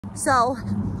So,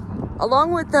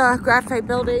 along with the graphite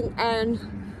building and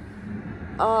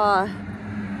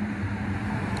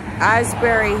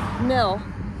Asbury Mill,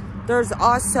 there's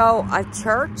also a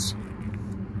church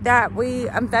that we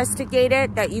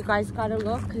investigated that you guys gotta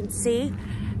look and see.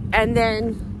 And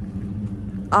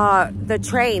then the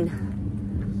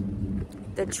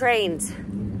trains,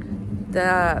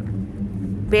 the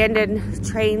abandoned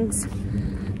trains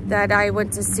that I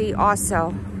went to see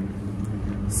also.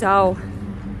 So,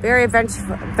 very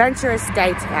adventurous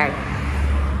day today.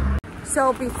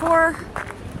 So before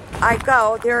I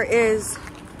go, there is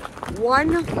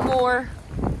one more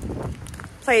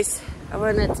place I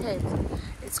want to take.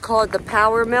 It's called the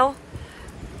Power Mill,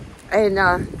 and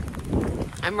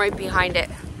I'm right behind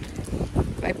it,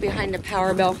 right behind the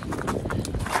Power Mill.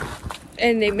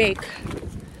 And they made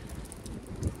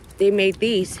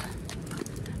these.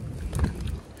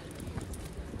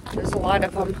 There's a lot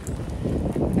of them.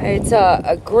 It's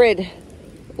a grid,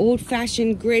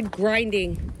 old-fashioned grid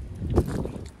grinding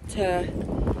to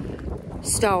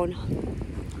stone.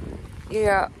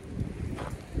 Yeah,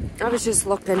 I was just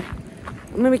looking.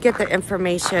 Let me get the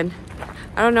information.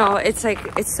 I don't know, it's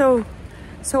like, it's so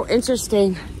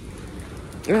interesting.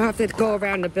 You'll have to go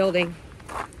around the building.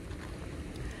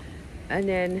 And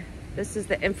then this is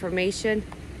the information.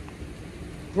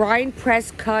 Grind, press,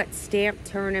 cut, stamp,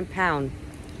 turn, and pound.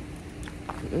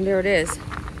 And there it is.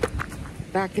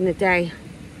 Back in the day,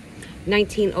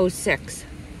 1906.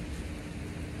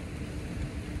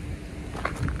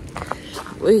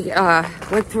 We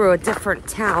went through a different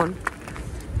town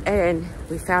and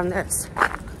we found this.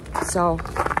 So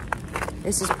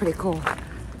this is pretty cool.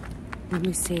 Let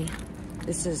me see.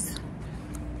 This is,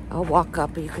 I'll walk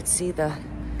up and you could see the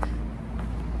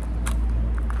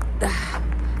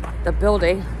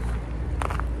building.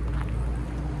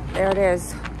 There it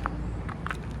is.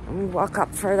 Let me walk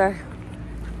up further.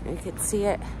 You can see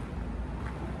it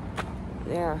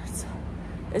there.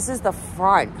 This is the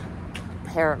front,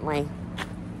 apparently,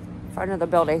 front of the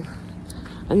building.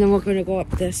 And then we're gonna go up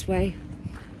this way,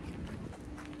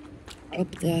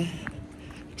 up the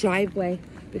driveway,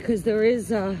 because there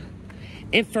is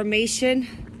information.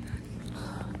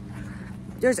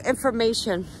 There's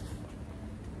information.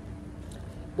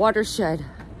 Watershed,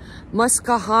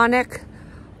 Muscanetcong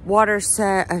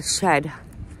watershed.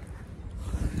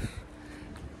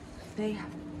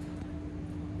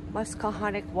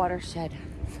 Muscanetcong watershed.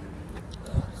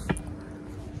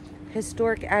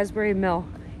 Historic Asbury Mill,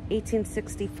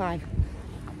 1865.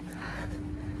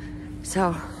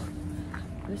 So,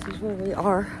 this is where we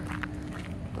are.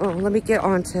 Oh, let me get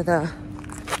onto the,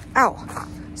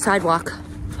 sidewalk.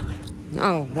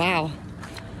 Oh, wow.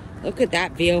 Look at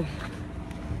that view.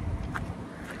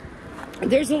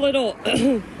 There's a little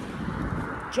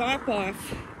drop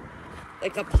off,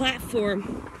 like a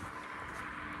platform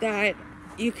that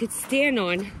you could stand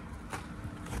on,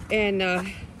 and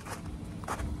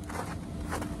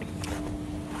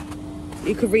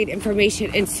you could read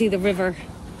information and see the river.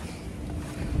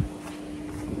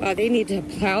 They need to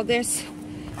plow this.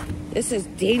 This is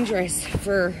dangerous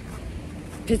for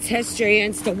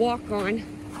pedestrians to walk on.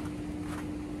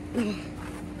 Oh,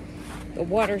 the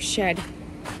watershed.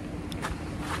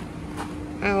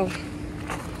 Oh,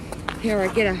 here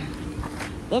I get a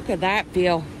look at that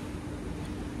view.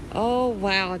 Oh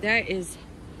wow, that is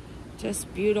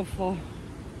just beautiful.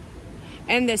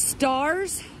 And the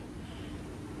stars,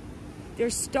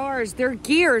 they're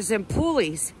gears and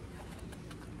pulleys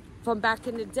from back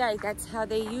in the day. That's how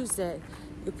they used it.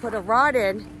 You put a rod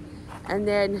in, and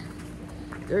then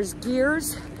there's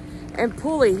gears and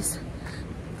pulleys,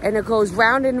 and it goes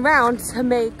round and round to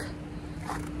make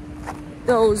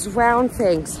those round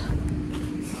things,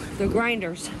 the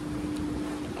grinders.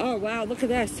 Oh wow, look at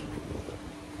this.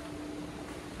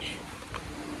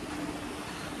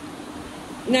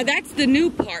 Now that's the new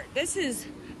part. This is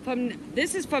from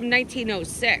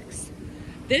 1906.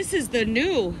 This is the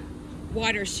new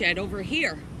watershed over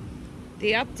here.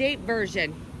 The update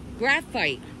version.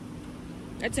 Graphite.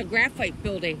 That's a graphite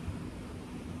building.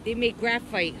 They make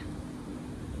graphite.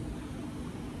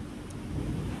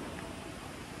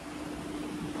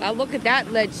 Look at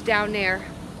that ledge down there.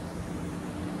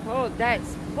 Oh,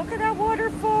 look at that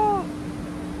waterfall.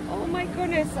 Oh my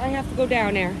goodness, I have to go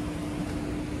down there.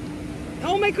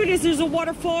 Oh my goodness, there's a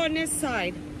waterfall on this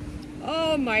side.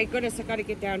 Oh my goodness, I gotta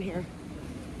get down here.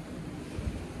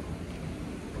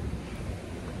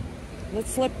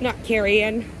 Let's slip not carry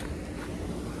in.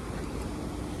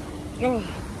 Oh,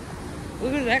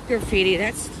 look at that graffiti.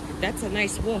 That's a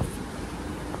nice wolf.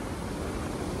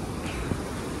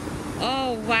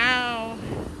 Oh wow,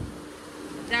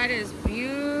 that is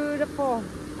beautiful.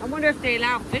 I wonder if they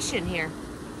allow fishing here.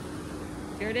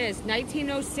 There it is,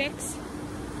 1906.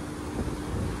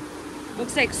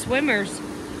 Looks like swimmers.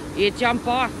 You jump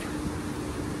off.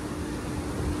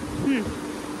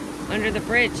 Under the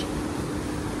bridge.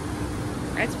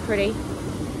 That's pretty.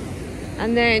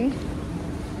 And then,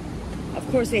 of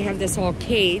course, they have this all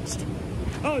caged.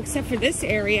 Oh, except for this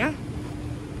area.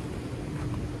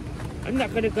 I'm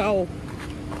not gonna go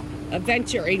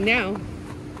adventuring now.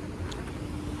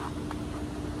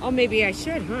 Oh, maybe I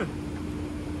should, huh?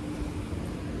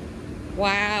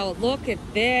 Wow, look at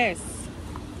this.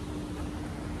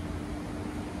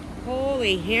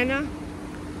 Holy Hannah.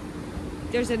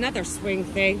 There's another swing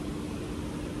thing.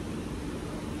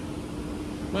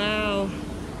 Wow.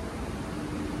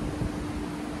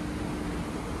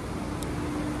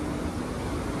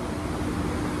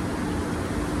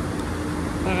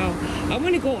 Wow. I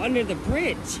want to go under the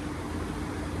bridge.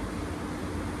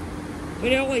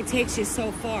 But it only takes you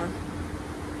so far.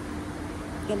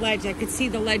 The ledge, I could see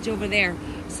the ledge over there.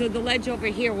 So the ledge over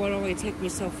here will only take me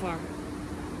so far.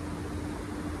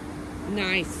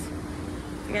 Nice.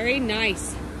 Very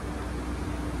nice.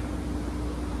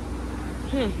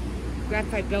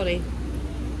 Graphite building.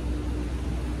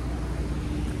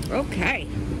 Okay.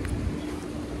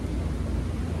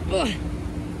 Ugh.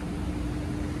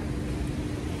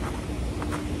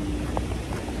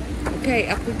 Okay,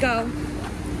 up we go.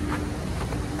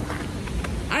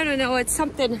 I don't know, it's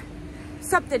something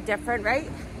different, right?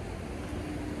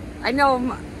 I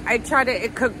know I tried to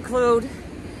conclude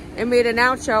and made an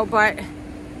outro, but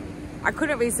I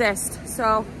couldn't resist,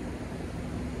 so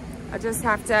I just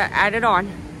have to add it on.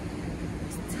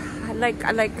 I like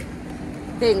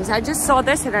things. I just saw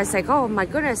this and I was like, oh my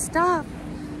goodness, stop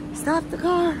the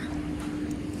car.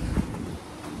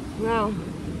 Wow.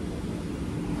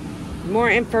 More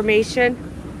information.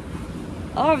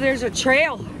 Oh, there's a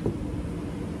trail.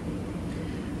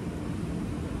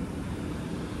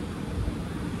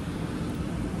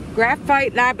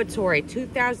 Graphite Laboratory,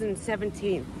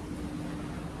 2017.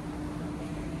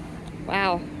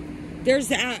 Wow. There's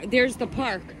the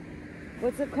park.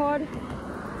 What's it called?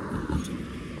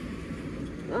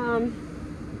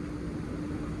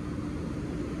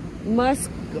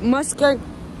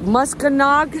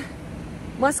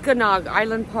 Muscanetcong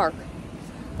Island Park.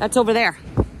 That's over there.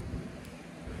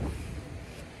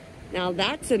 Now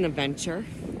that's an adventure.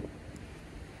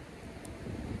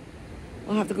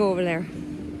 I'll have to go over there.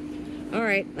 All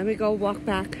right, let me go walk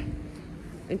back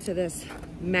into this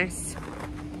mess.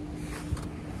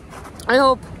 I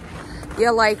hope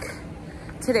you like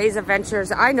today's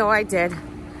adventures. I know I did.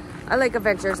 I like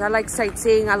adventures. I like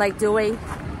sightseeing. I like doing.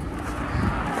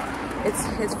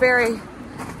 It's very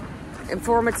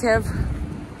informative,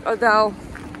 although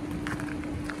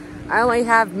I only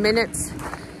have minutes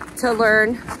to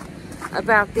learn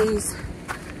about these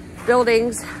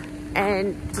buildings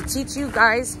and to teach you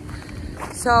guys.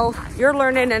 So you're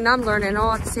learning and I'm learning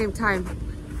all at the same time.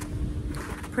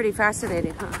 Pretty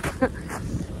fascinating, huh?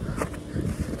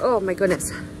 Oh my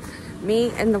goodness.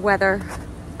 Me and the weather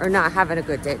are not having a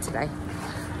good day today.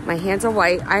 My hands are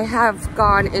white. I have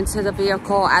gone into the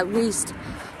vehicle at least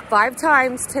 5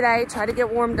 times today, try to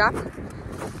get warmed up.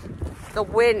 The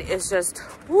wind is just,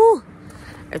 woo.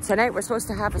 And tonight we're supposed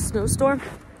to have a snowstorm.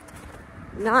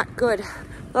 Not good.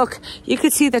 Look, you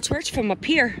can see the church from up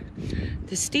here.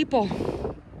 The steeple.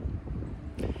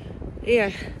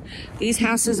 Yeah, these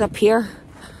houses up here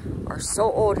are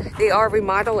so old. They are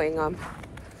remodeling them.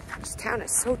 This town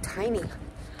is so tiny.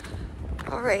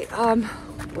 All right,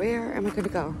 where am I gonna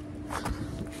go?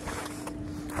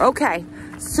 Okay,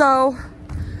 so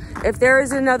if there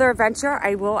is another adventure,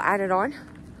 I will add it on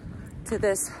to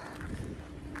this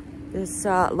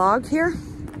log here.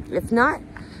 If not,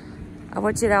 I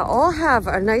want you to all have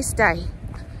a nice day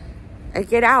and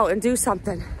get out and do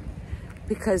something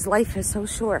because life is so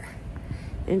short.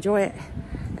 Enjoy it.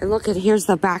 And look at, here's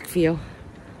the back view.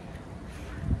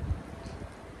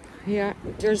 Yeah,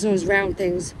 there's those round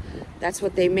things. That's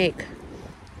what they make.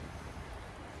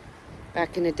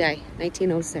 Back in the day,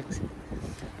 1906.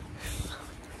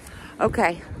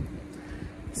 Okay.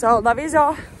 So, love yous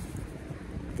all.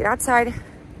 Get outside.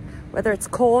 Whether it's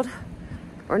cold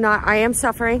or not, I am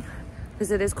suffering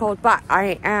because it is cold, but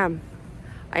I am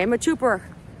a trooper.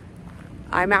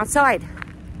 I'm outside.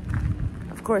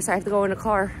 Of course, I have to go in a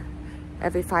car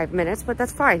every 5 minutes, but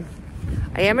that's fine.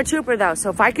 I am a trooper though, so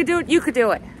if I could do it, you could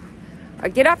do it. Or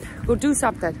get up, go do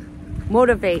something.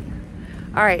 Motivate.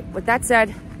 All right, with that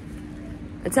said,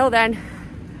 until then,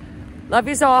 love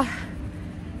yous all.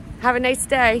 Have a nice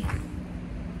day.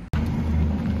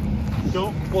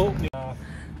 Don't quote me.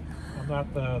 I'm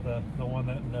not the one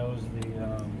that knows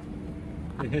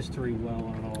the the history well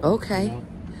on all. Okay. You know?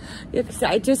 Yeah, 'cause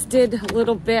I just did a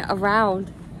little bit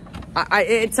around.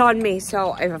 It's on me,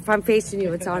 so if I'm facing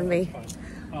you, it's on me.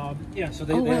 Yeah, so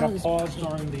they had a pause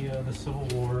during the Civil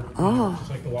War. Oh.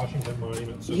 Just like the Washington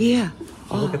Monument. So Yeah.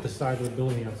 if you look at the side of the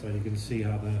building outside, you can see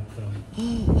how the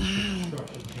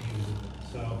construction changes.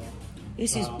 So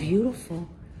This is beautiful.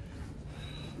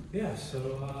 yeah, so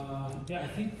yeah, I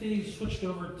think they switched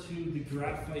over to the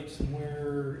graphite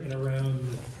somewhere in around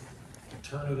the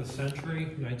turn of the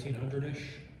century,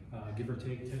 1900-ish, give or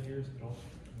take 10 years.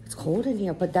 It's cold in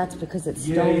here, but that's because it's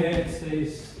yeah, stone. Yeah, it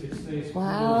stays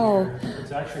wow. cool here.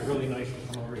 It's actually really nice to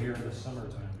come over here in the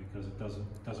summertime because it doesn't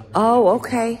oh,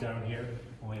 okay. down here,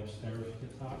 only upstairs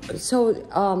gets hot. So,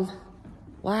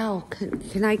 wow,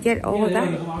 can I get all of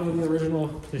that? Yeah, a lot of the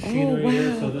original machinery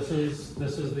here. So this is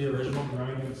the original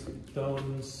grinding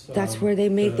stones. That's where they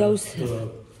made those.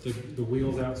 The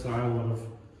wheels outside would have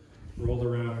rolled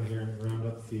around in here and ground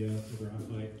up the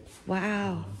graphite.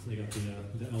 Wow. They got the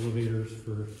elevators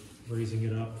for raising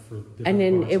it up for different and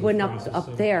then parts it of went the up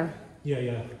processing. there. Yeah,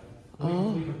 yeah.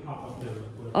 We can pop up there real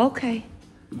quick. Okay.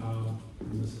 And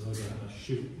this is like a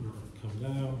chute where it comes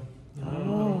down. I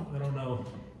don't know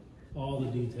all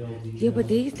the details. Yeah, but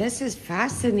this is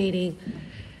fascinating.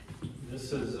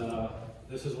 This is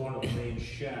one of the main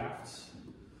shafts,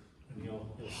 and you'll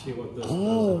see what this does in a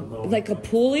moment. Like a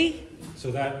pulley?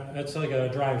 So that's like a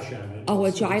drive shaft. Oh,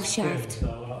 a drive shaft.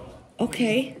 So,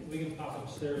 okay. We can pop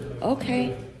upstairs. And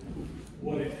okay.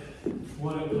 What it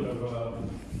would have operated.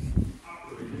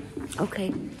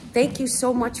 Okay. Thank you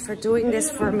so much for doing this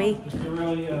for me. Just be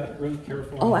really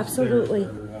careful. Oh, absolutely.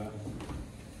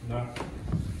 Not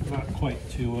quite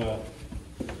too.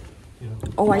 You know,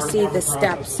 oh, I see the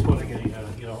steps. Putting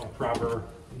a proper,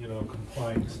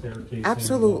 compliant staircase.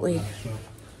 Absolutely. In and all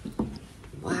that, so.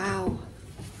 Wow.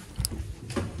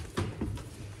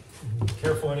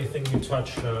 Careful, anything you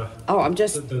touch. I'm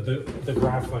just. The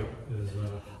graphite is.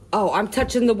 I'm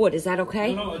touching the wood. Is that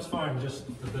okay? No, it's fine. Just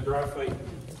the graphite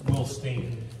will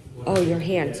stain. Oh, your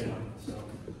hand. So,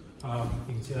 you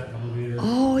can see that elevator.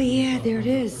 Oh yeah, there it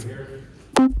is.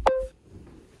 And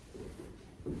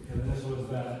this was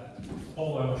that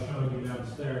hole I was showing you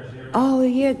downstairs here. Oh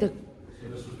yeah, So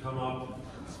this would come up,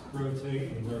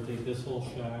 rotate this whole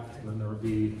shaft, and then there would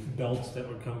be belts that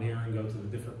would come here and go to the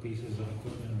different pieces of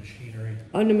equipment and machinery.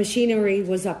 Oh, the machinery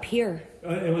was up here.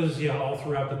 It was, all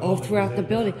throughout the building. All throughout the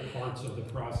building. Parts of the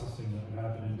processing that would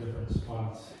happen in different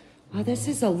spots. Oh, this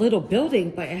is a little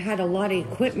building, but it had a lot of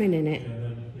equipment in it. And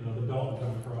then, the belt would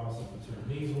come across and turn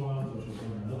these ones, which was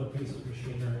another piece of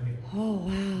machinery. Oh,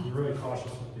 wow. You're really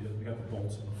cautious with these. We got the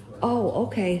bolts in the front. Oh,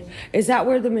 okay. Is that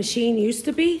where the machine used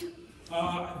to be?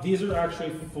 These are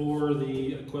actually for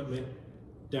the equipment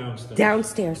downstairs.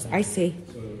 Downstairs, I see.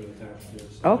 So they're attached here.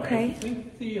 So okay. I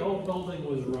think the whole building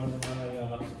was run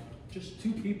by just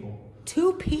 2 people.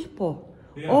 2 people?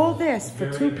 Yeah, all this for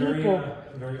 2 people?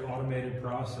 Very automated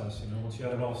process. Once you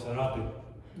had it all set up,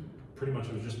 pretty much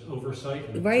it was just oversight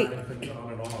and right. turning things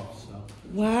on and off. So.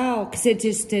 Wow, because it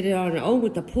just did it on its own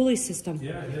with the pulley system.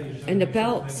 Yeah, you just and the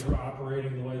belts. Things were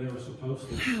operating the way they were supposed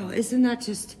to. Wow, isn't that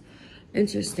just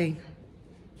interesting?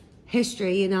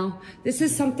 History, This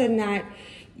is something that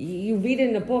you read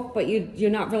in the book, but you're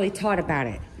not really taught about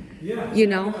it. Yeah.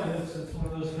 Yeah, it's one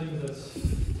of those things that's,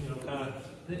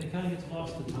 it kind of gets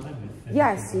lost in time.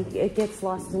 Yes, it gets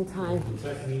lost in time.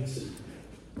 Techniques.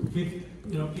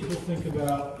 People think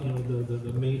about,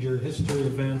 the major history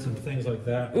events and things like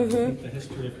that. I think the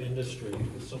history of industry,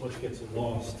 so much gets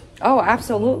lost. Oh,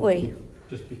 absolutely.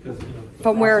 Just because,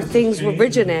 from where things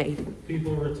originate.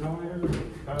 People retire,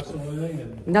 pass away,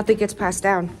 and nothing gets passed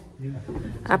down. Yeah.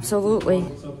 Absolutely.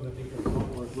 Something that people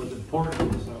thought was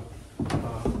important. So,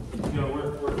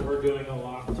 we're doing a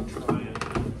lot to try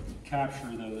and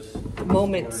capture those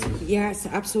moments. stories. Yes,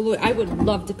 absolutely. I would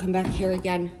love to come back here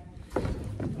again.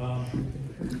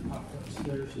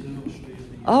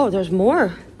 Oh, there's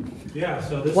more. Yeah.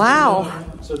 So this. Wow.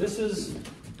 So this is.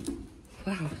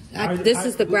 Wow. This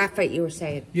is the graphite you were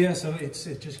saying. Yeah. So it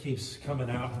just keeps coming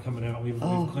out and coming out. We've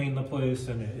cleaned the place,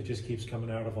 and it just keeps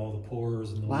coming out of all the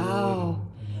pores and the wood and all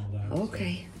that.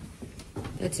 Okay.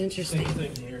 That's interesting. Same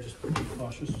thing here. Just be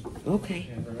cautious. Okay.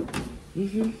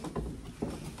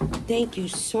 Thank you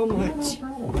so much. Yeah,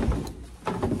 no problem.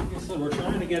 Like I said, we're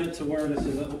trying to get it to where this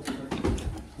is. An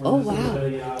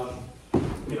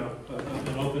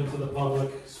open to the public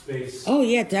space. Oh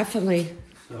yeah, definitely.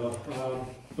 So,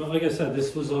 but like I said,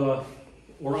 this was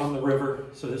we're on the river,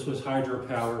 so this was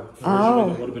hydropower. Oh.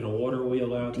 There would have been a water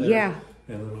wheel out there. Yeah.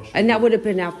 And, and that would have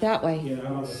been out that way. Yeah, out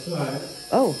on the side.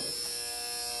 Oh.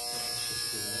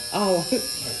 Oh.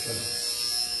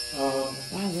 Wow,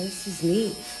 this is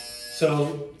neat.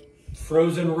 So,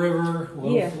 frozen river,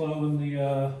 low Yeah. flow in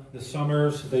the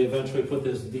summers. They eventually put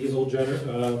this diesel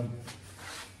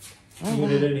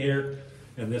unit in here,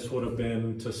 and this would have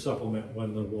been to supplement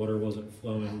when the water wasn't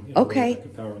flowing. Okay. That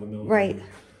could power the mill. Right.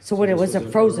 So when it was a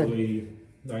frozen. Early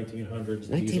 1900s.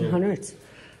 1900s.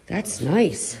 That's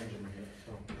nice.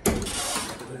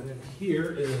 And then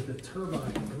here is the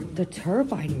turbine room. The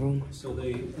turbine room. So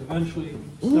they eventually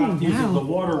stopped using the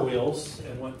water wheels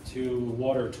and went to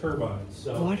water turbines.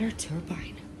 So Water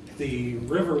turbine. the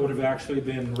river would have actually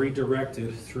been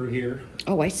redirected through here.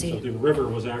 Oh, I So see. the river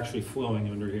was actually flowing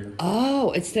under here.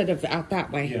 Oh, instead of out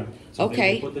that way. Yeah. So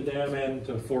Okay. they would put the dam in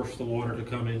to force the water to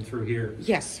come in through here.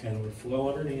 Yes. And it would flow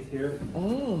underneath here.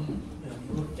 Oh, And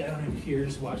you look down in here,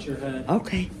 just watch your head.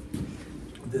 okay.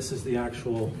 This is the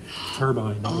actual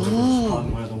turbine that would have been spun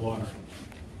by the water.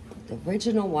 The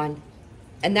original one.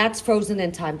 And that's frozen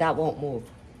in time. That won't move.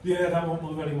 Yeah, that won't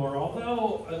move anymore.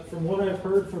 Although, from what I've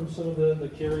heard from some of the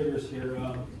curators here,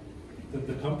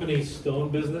 the company's still in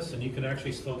business, and you can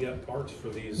actually still get parts for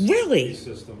these, Really? these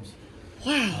systems.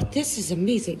 Wow, this is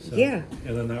amazing. So- Yeah.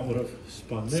 And then that would have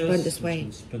spun this. Spun this way.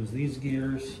 and spins these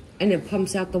gears. And it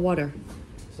pumps out the water.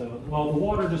 So, well, the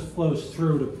water just flows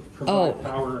through to provide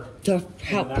power. To And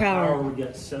help that power power. would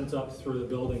get sent up through the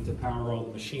building to power all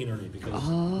the machinery because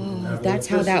Oh, we didn't have that's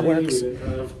how that electricity, works. we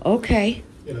didn't have, Okay.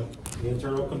 you know, the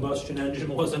internal combustion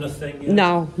engine wasn't a thing yet.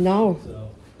 No, no. So,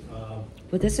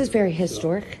 Well, this is very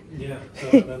historic. yeah.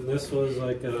 So then this was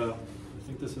like I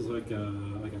think this is like a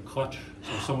clutch. So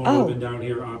someone would have been down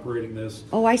here operating this.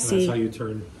 Oh, I and see. That's how you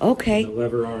turn Okay. the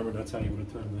lever arm, and that's how you would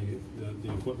have turned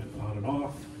the equipment on and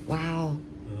off. Wow.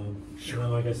 And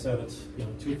then, like I said, it's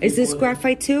 2 Is this people in it.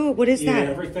 graphite too? What is Yeah, that?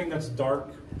 everything that's dark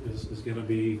is going to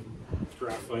be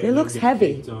graphite. It and looks get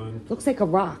heavy. caked on. Looks like a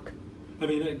rock. I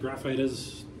mean, graphite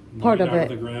is Part mined of out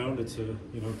it. of the ground. It's it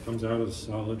comes out as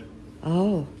solid.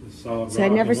 Oh. Solid So I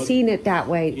rock. never And what- seen it that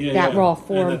way, that raw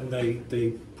form. And then they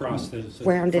process it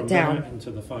Ground it from down. that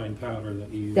into the fine powder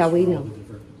that you use That we for all know.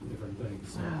 the different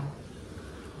things. So,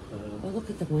 Wow. Oh, look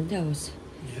at the windows.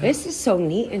 yeah. This is so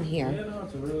neat in here. Yeah, no,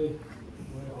 it's a really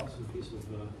awesome piece of.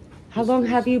 How long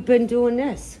have you been doing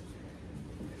this?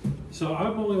 So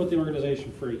I'm only with the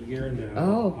organization for a year now.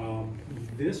 Oh.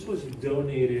 This was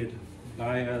donated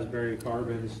by Asbury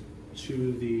Carbons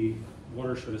to the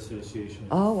Watershed Association.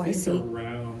 Oh, I think see.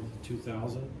 Around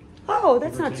 2000. Oh,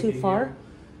 that's give or not take too a far. year.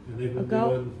 And they've been ago.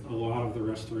 doing a lot of the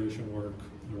restoration work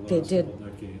in the They last did. couple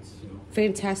decades. So.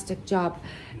 Fantastic job.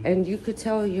 And you could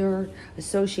tell your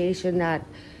association that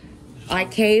I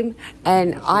came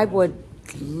and I would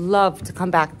love to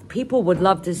come back. People would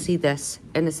love to see this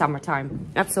in the summertime.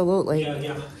 Absolutely.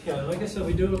 Yeah. Like I said,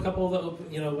 we do a couple of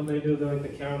when they do the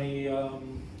county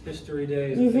history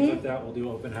days and things like that, we'll do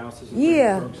open houses and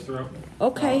Yeah. bring folks through.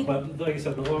 Okay. But like I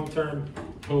said, the long-term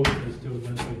hope is to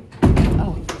eventually.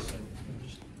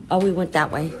 Oh, we went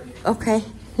that way. Okay.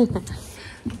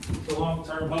 The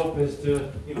long-term hope is to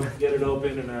get it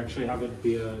open and actually have it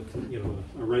be a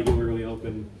regularly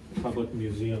open public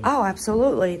museum. Oh,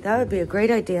 absolutely. That would be a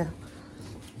great idea.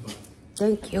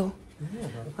 Thank you. Yeah,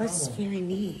 That's very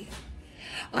neat.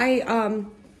 I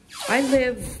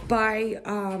live by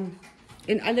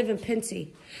I live in Pincy,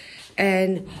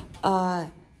 and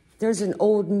there's an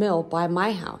old mill by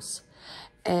my house,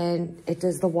 and it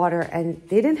does the water, and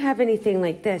they didn't have anything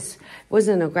like this. It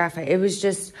wasn't a graphite. It was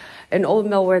just an old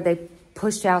mill where they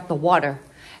pushed out the water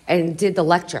and did the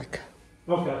electric.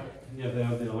 Okay. Yeah, they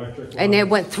have the electric. And it lines.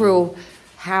 went through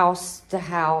house to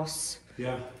house.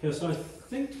 Yeah. So I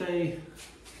think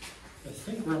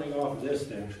running off this,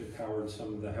 they actually powered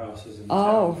some of the houses in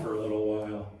town for a little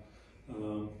while.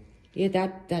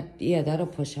 Yeah, that'll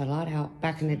push a lot out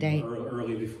back in the day.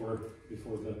 Early before the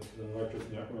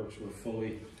electric networks were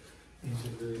fully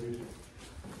integrated.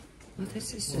 Well,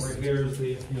 this is Right just here is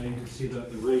you can see the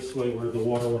raceway where the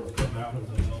water would come out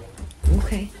of the mill.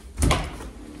 okay.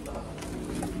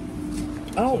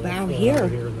 Oh, So down that's here.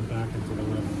 Here in the back into the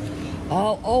river.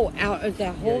 Oh, out of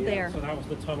that hole there. So that was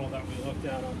the tunnel that we looked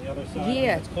at on the other side.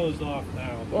 Yeah. It's closed off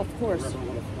now. but Well, of course. The river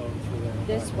would have flowed through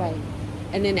there. This way,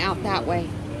 and then out that way.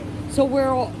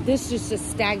 So this is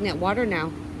just stagnant water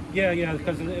now. Yeah,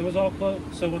 because it was all closed.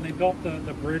 So when they built the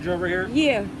bridge over here,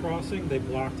 Yeah. crossing, they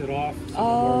blocked it off so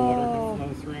more water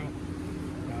could flow through.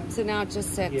 So now it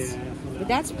just sits. Yeah. But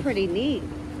that's pretty neat.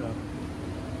 So,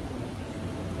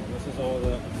 this is all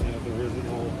the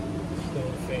original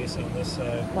stone face on this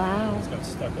side. Wow. It's got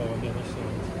stucco on the other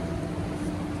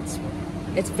side.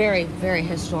 It's very, very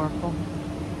historical.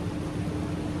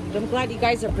 I'm glad you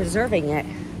guys are preserving it.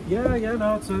 Yeah,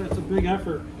 no, it's a big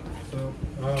effort. So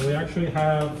we actually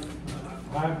have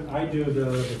I do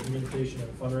the communication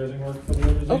and fundraising work for the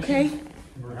organization. Okay.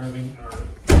 We're having our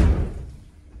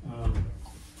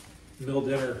mill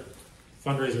dinner,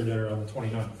 fundraiser dinner on the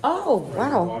 29th. Oh, right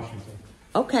in wow. Washington.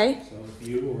 Okay. So if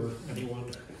you or anyone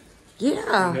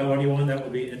Yeah. know anyone that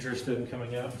would be interested in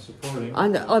coming out and supporting.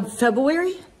 On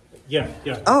February? Yeah.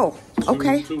 Oh,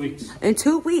 okay. 2 weeks. In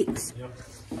 2 weeks.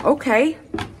 Yep. Okay.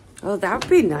 Oh, that would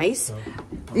be nice. So,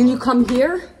 And you come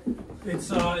here?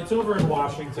 it's over in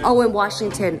Washington. Oh, in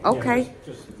Washington. Okay.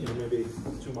 Yeah, just maybe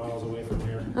 2 miles away from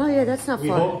here. Oh, yeah, that's not We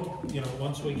far. hope,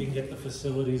 once we can get the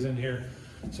facilities in here,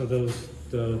 so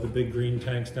the big green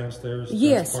tanks downstairs,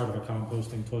 Yes. that's part of a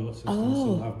composting toilet system, so Oh.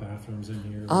 we'll have bathrooms in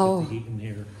here, Oh. get the heat in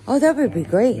here. Oh, that would be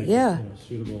great. Make it, Yeah.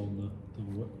 suitable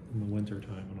in the winter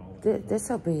time and all that. This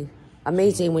will be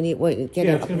amazing when you get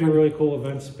Yeah, it. it's going to be a really cool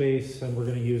event space, and we're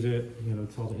going to use it, to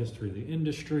tell the history of the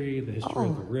industry, the history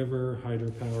of the river,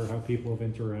 hydropower, how people have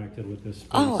interacted with this space.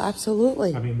 Oh,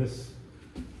 absolutely. I mean, this,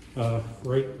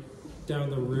 right down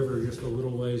the river, just a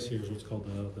little ways here is what's called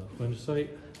the Lynch site.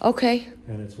 Okay.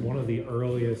 And it's one of the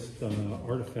earliest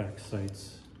artifact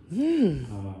sites.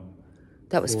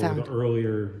 That was for found. the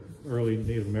early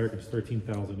Native Americans,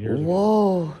 13,000 years ago.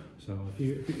 Whoa. So if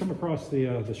you come across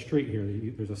the street here,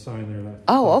 there's a sign there that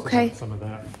Oh, talks okay. about some of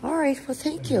that. All right. Well,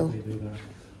 thank you. They do that.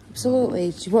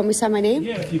 Absolutely. Do you want me to sign my name?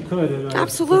 Yeah, if you could. And,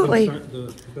 Absolutely.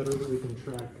 The better that we can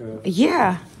track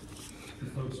Yeah. the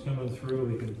folks coming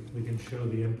through, we can show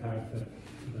the impact that.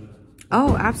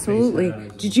 Oh, absolutely.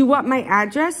 has. Did you want my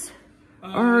address?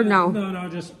 Or no? No,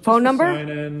 just phone number? Sign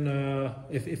in.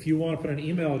 If you want to put an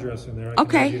email address in there, I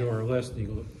Okay. can add you to our list,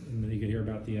 and then you can hear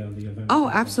about the event. Oh,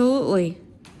 absolutely.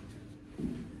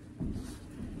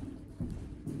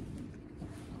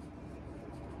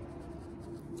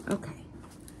 Okay.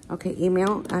 Okay,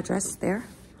 email address there.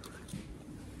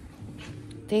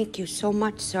 Thank you so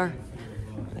much, sir.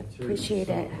 I appreciate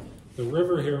it. The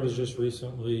river here was just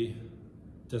recently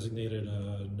designated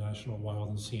National Wild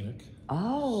and Scenic.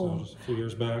 Oh. So just a few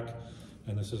years back,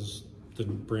 and this is the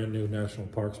brand new National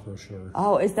Parks brochure.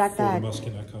 Oh, is that for that? the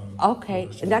Muscanetcong. Okay,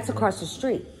 and that's across the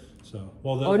street. So,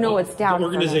 well, Oh, no, it's down The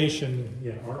further. organization,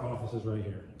 yeah, our office is right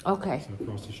here. Okay. So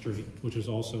across the street, which is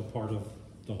also part of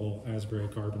the whole Asbury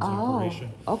Carbons Oh, operation.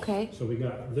 okay. So we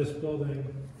got this building,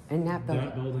 And that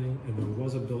building. and there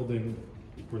was a building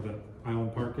where the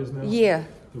Island Park is now. Yeah.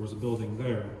 There was a building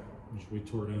there, which we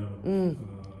tore down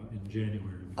in January.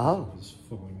 Because Oh. it was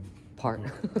falling Part.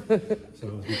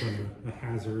 So it's become a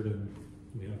hazard, and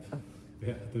we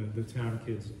have the town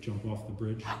kids jump off the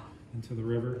bridge into the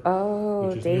river. Oh,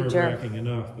 which is danger. nerve-wracking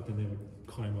enough, but then they would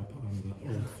climb up on the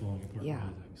old falling apart Yeah.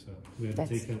 building. So we had That's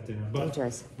to take that down. But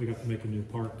dangerous. we got to make a new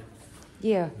park.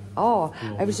 Yeah. Oh,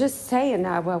 I was just saying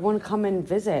that I want to come and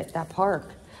visit that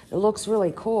park. It looks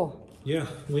really cool. Yeah,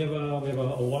 we have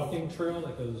a walking trail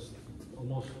that goes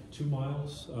almost 2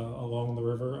 miles along the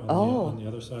river on the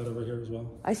other side over here as well.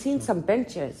 I seen some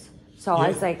benches. So I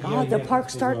was like, yeah, the yeah, park we'll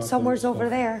starts go out somewhere there. over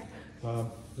there.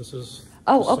 This is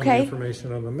Oh, some of the okay.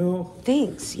 information on the mill.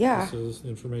 Thanks. Yeah. This is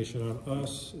information on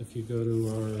us. If you go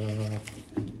to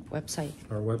Website.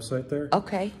 our website there,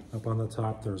 Okay. up on the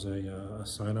top, there's a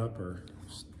sign up or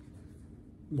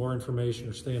more information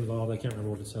or stay involved. I can't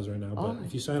remember what it says right now, but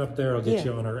if you sign up there, I'll get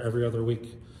you on our every other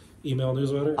week email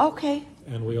newsletter. Okay.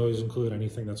 And we always include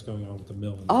anything that's going on with the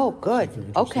mill. Oh, good. If you're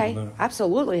interested Okay. in that.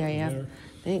 Absolutely, I am. There.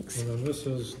 Thanks. And then this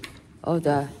is Oh,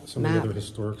 the some of map. the other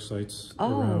historic sites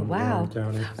Oh, around wow.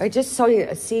 Warren County. I just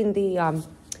seen the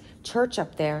church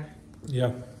up there.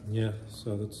 Yeah.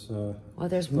 So that's Well,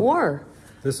 there's more.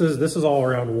 this is all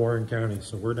around Warren County.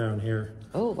 So we're down here.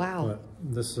 Oh, wow. But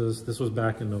this was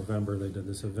back in November. They did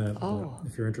this event. Oh.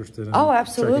 But if you're interested in Oh,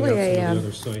 absolutely, I checking out some am. of the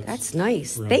other sites. That's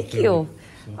nice. around Thank the you. county.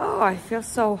 So- Oh, I feel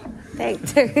so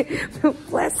thanked.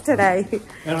 Blessed today.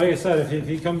 And like I said, if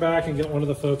you come back and get one of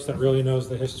the folks that really knows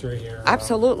the history here,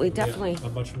 Absolutely, you'll get definitely. a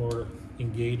much more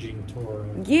engaging tour.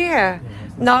 Yeah.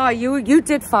 No, you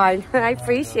did fine. I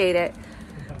appreciate it.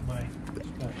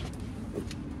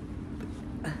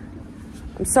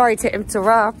 I'm sorry to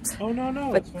interrupt, Oh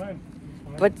no, it's fine.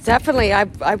 but definitely I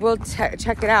will check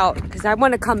it out because I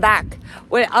want to come back.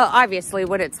 When obviously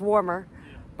when it's warmer,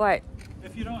 but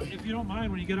If you don't mind,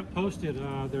 when you get it posted,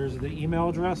 there's the email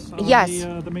address on Yes.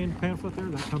 the main pamphlet there.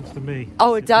 That comes to me.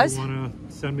 Oh, it does? If you want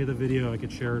to send me the video, I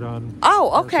could share it on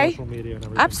oh, okay, our social media and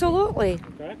everything. absolutely,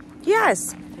 Okay.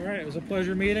 yes. All right. It was a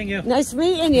pleasure meeting you. Nice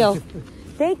meeting you.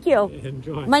 Thank you.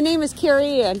 Enjoy. My name is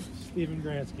Carrie Ann. Stephen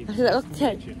Gransky.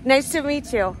 Okay. Nice to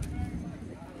meet you.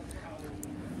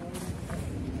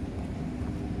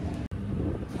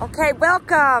 Okay,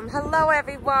 welcome. Hello,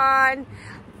 everyone.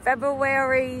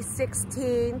 February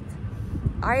 16th.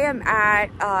 I am at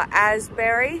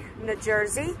Asbury, New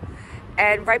Jersey,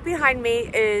 and right behind me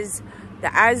is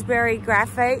the Asbury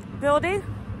Graphite Building,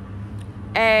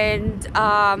 and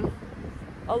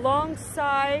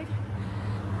alongside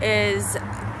is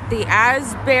the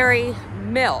Asbury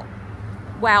Mill.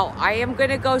 Well, I am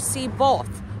gonna go see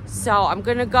both. So I'm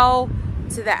gonna go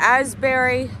to the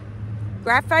Asbury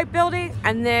Graphite Building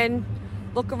and then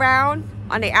look around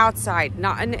on the outside,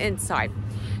 not on the inside.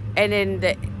 And in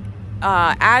the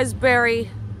Asbury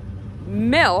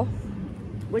Mill,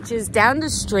 which is down the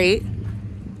street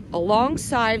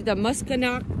alongside the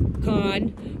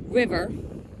Muscanetcong River,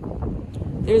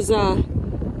 there's a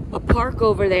park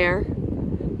over there,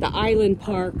 the Island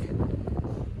Park.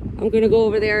 I'm gonna go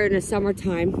over there in the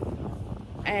summertime,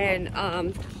 and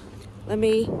let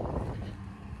me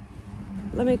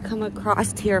come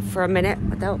across here for a minute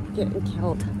without getting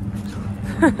killed.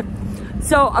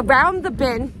 So around the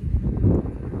bin,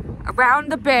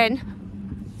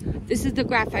 this is the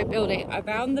Graphite Building.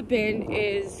 Around the bin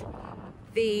is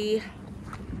the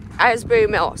Asbury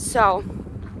Mill. So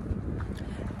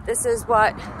this is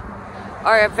what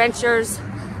our adventures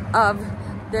of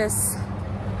this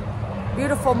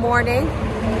beautiful morning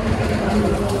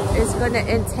is going to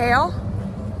entail.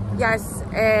 Yes,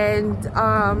 and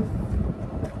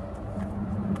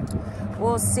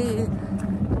we'll see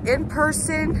in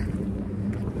person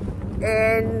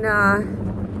and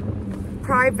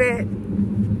private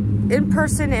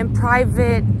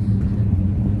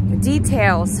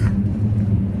details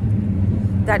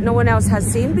that no one else has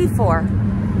seen before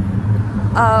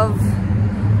of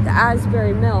the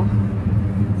Asbury Mill.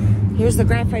 Here's the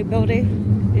Graphite Building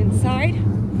inside.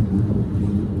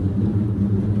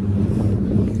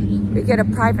 We get a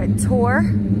private tour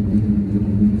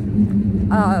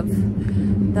of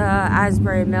the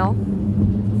Asbury Mill.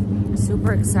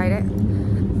 Super excited,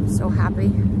 so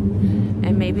happy.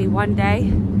 And maybe one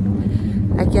day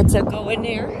I get to go in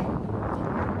there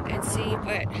and see,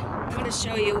 but I'm gonna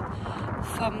show you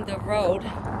from the road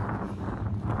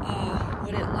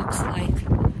what it looks like.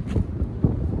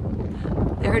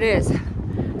 There it is,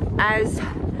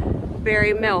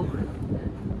 Asbury Mill.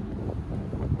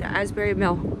 The Asbury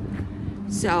Mill.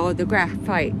 So the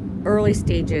graphite, early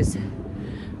stages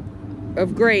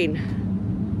of grain.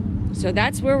 So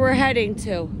that's where we're heading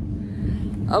to.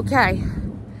 Okay,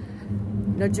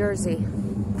 New Jersey.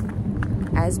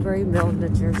 Asbury Mill, New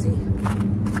Jersey.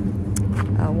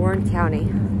 Warren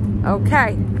County.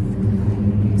 Okay,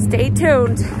 stay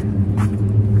tuned.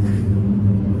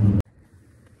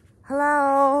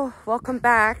 Hello, welcome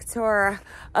back to our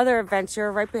other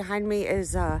adventure. Right behind me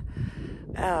is an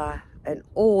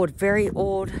old, very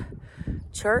old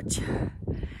church,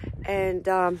 and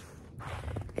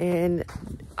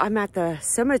I'm at the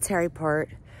cemetery part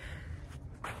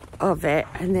of it,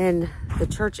 and then the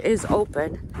church is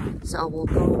open, so we'll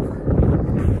go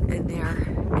in there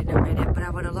in a minute. But I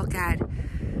want to look at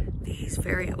these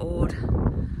very old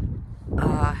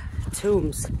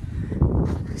tombs,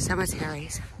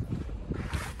 cemeteries.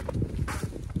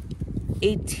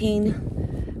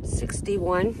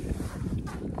 1861.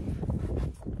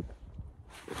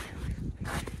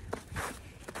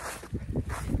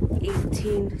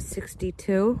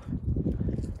 1862.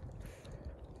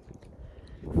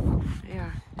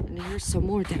 Yeah, and here's some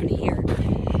more down here.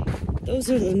 Those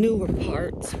are the newer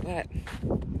parts, but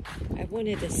I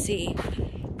wanted to see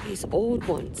these old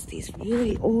ones, these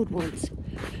really old ones.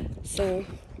 So,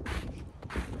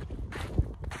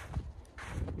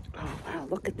 oh wow,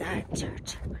 look at that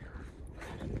church.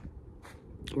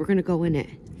 We're gonna go in it.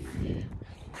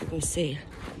 We'll go see.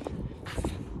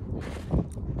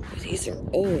 These are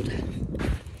old.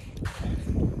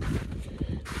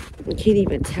 I can't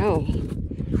even tell.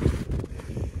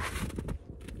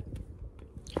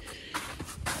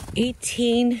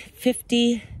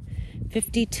 1850,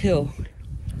 52.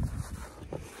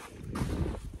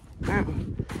 Wow.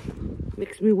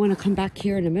 Makes me want to come back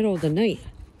here in the middle of the night.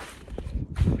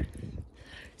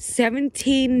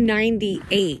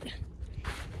 1798.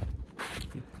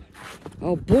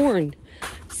 Oh, born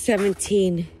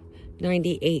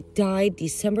 1798. Died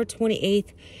December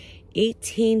 28th,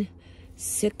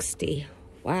 1860.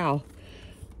 Wow.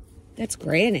 That's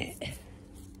granite.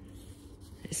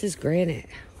 This is granite.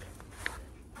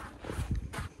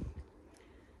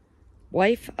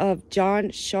 Wife of John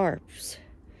Sharps,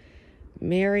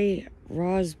 Mary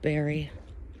Rosberry.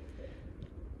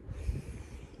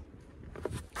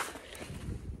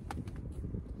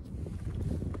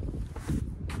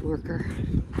 Worker.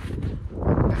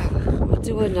 We'll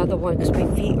do another one because my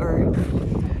feet are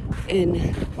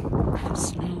in the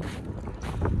snow.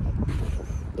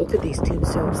 Look at these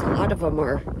tombstones. A lot of them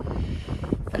are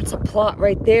That's a plot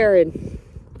right there, and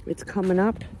it's coming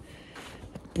up.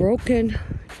 Broken.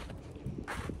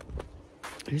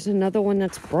 There's another one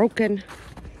that's broken.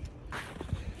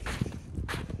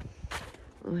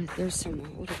 Oh, there's some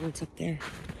older ones up there.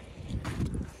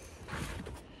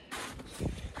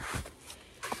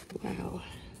 Wow.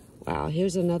 Wow,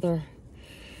 here's another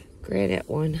granite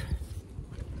one.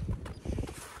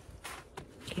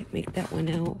 Can't make that one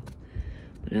out.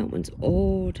 But that one's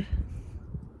old.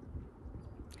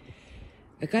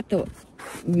 I got the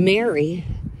Mary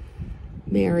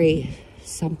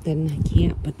something. I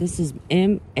can't, but this is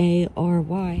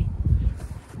M-A-R-Y.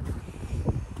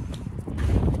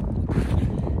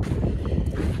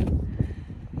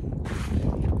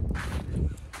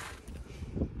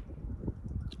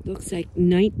 Looks like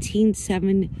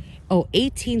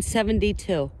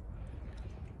 1872.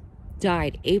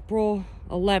 Died April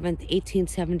 11th,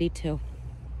 1872.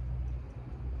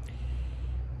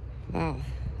 Wow,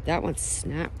 that one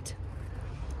snapped.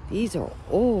 These are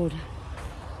old.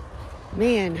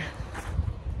 Man.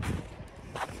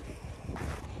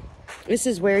 This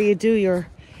is where you do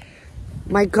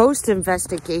my ghost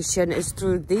investigation is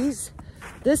through this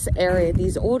area,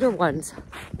 these older ones.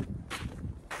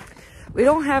 We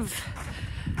don't have,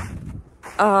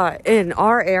 in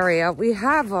our area, we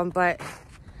have them, but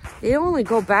they only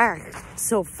go back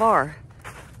so far.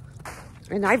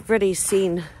 And I've already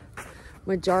seen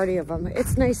majority of them.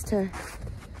 It's nice to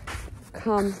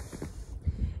come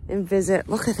and visit.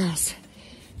 Look at this.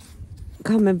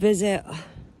 Come and visit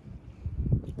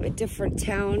a different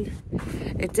town,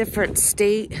 a different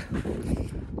state.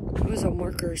 Those are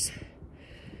markers.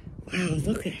 Wow,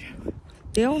 look at it.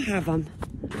 They all have them.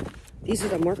 These are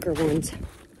the marker ones.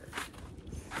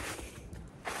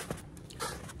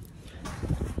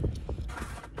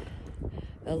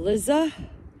 Eliza,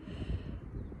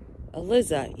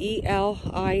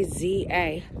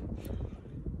 E-L-I-Z-A.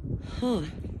 Huh.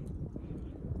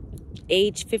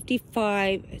 Age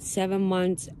 55, 7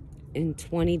 months, and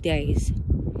 20 days.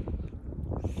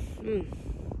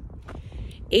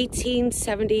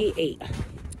 1878.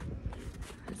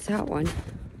 That's that one.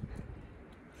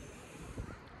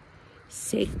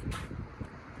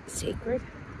 Sacred.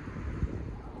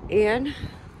 And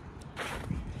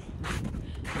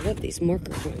I love these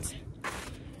marker ones.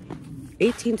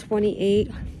 1828,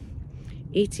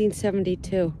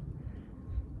 1872,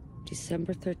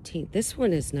 December 13th. This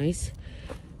one is nice.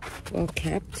 Well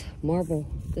kept. Marble.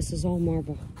 This is all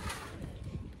marble.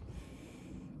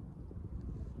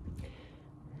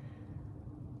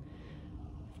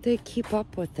 They keep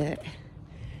up with it.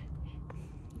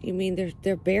 You mean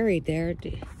they're buried there?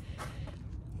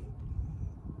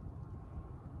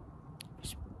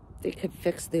 They could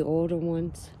fix the older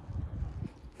ones.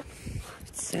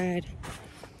 It's sad.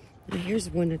 Now here's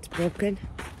one that's broken.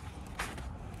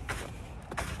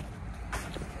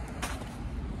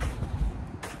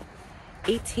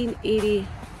 $1887.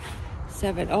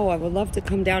 Oh, I would love to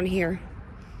come down here.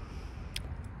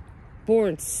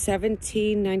 Born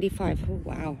 1795. Oh,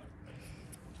 wow.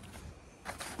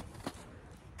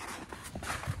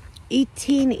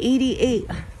 1888.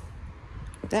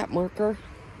 That marker.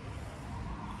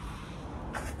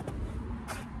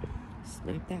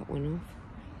 Snap that one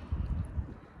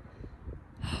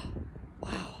off.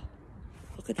 Wow.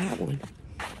 Look at that one.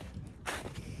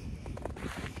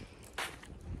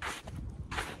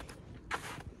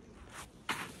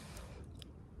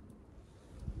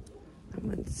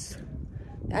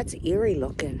 That's eerie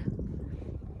looking.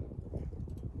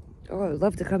 Oh, I'd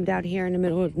love to come down here in the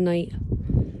middle of the night.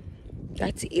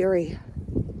 That's eerie.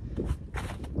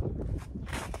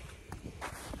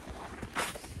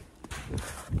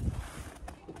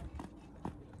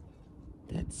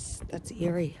 That's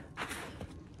eerie.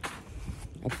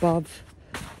 Above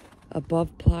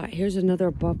plot. Here's another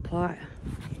above plot.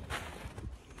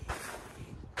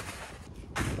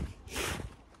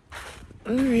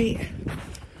 All right.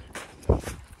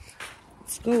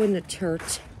 Let's go in the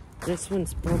church. This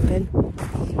one's broken.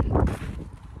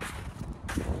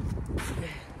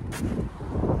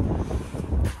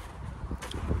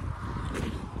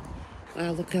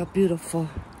 Wow, look how beautiful.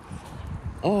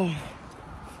 Oh.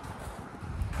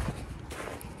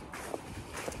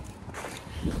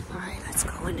 All right, let's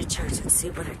go in the church and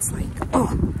see what it's like.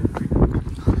 Oh.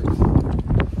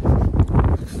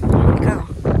 There we go.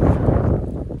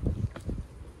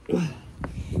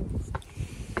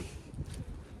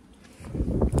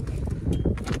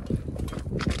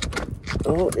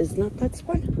 Oh, is not that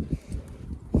one?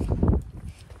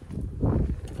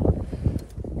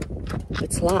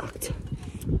 It's locked.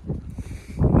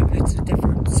 Maybe it's a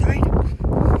different side.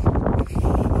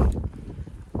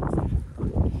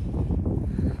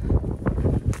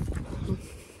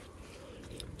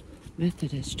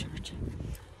 Methodist church.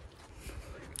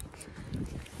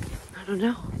 I don't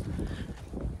know.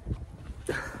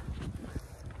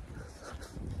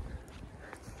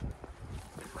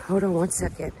 Hold on 1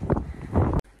 second.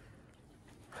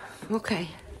 Okay,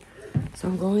 so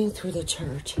I'm going through the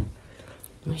church.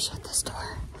 Let me shut this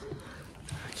door.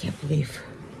 I can't believe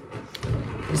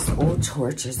this old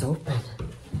church is open. All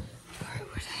right,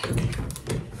 where the heck?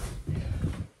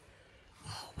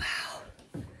 Oh, wow.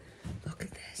 Look at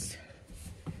this.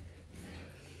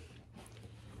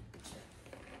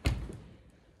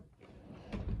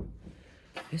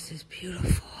 This is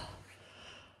beautiful.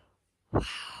 Wow.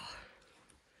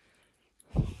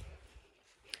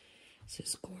 This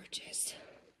is gorgeous.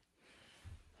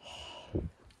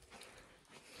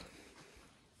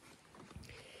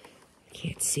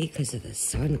 Can't see because of the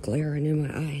sun glaring in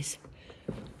my eyes.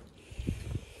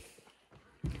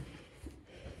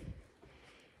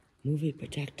 Movie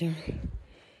projector.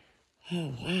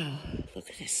 Oh, wow. Look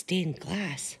at this stained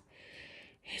glass.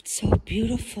 It's so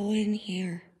beautiful in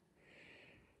here.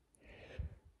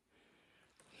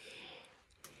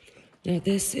 Now,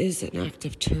 this is an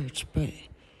active church, but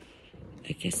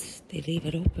I guess they leave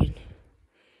it open.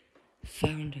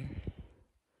 Founder,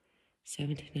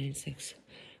 1796.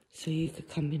 So you could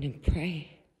come in and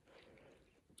pray.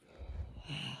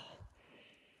 Wow.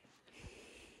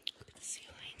 Look at the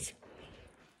ceilings.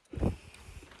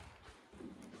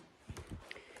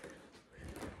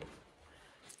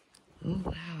 Oh,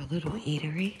 wow, a little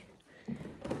eatery.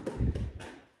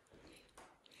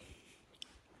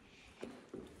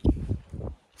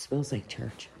 It smells like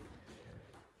church.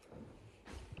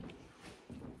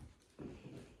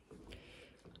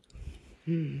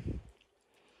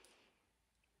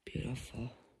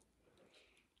 Beautiful.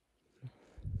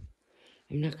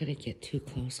 I'm not going to get too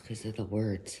close because of the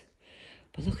words.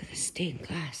 But look at the stained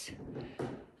glass.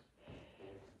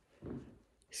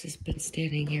 This has been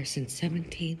standing here since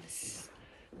 17.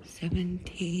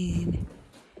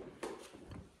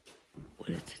 What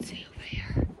does it say over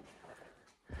here?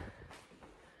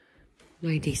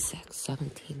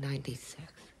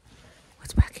 1796.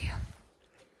 What's back here?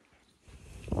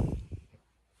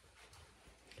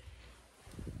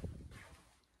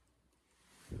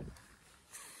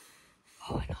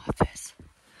 Oh, an office.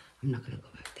 I'm not going to go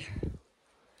back there.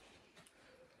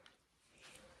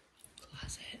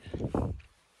 Closet.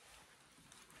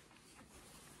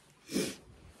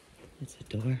 It's a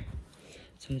door.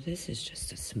 So this is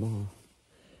just a small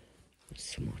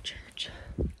church.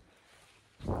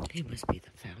 He must be the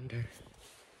founder.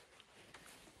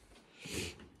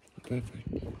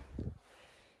 Reverend.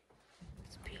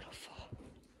 It's beautiful.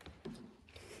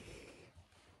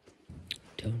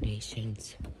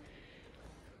 Donations.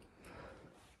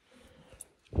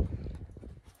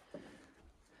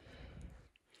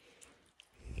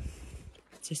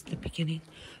 It's just the beginning.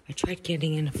 I tried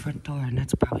getting in the front door, and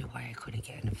that's probably why I couldn't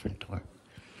get in the front door.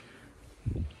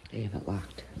 They have it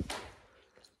locked.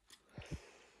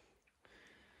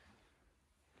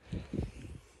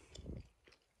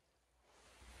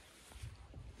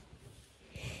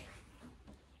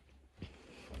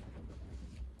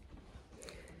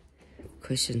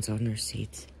 Cushions on their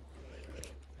seats.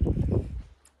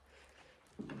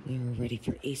 They were ready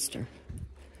for Easter.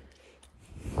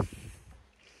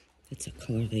 It's a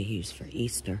color they use for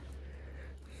Easter.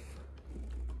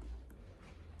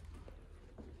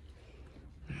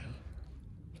 Wow.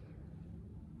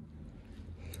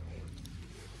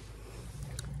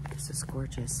 This is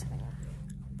gorgeous.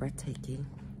 Breathtaking.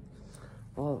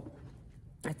 Well,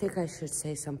 I think I should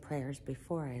say some prayers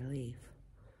before I leave.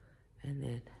 And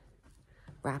then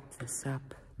wrap this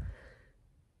up.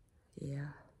 Yeah,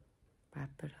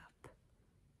 wrap it up.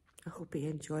 I hope you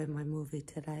enjoyed my movie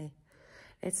today.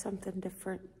 It's something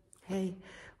different. Hey,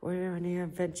 we're on your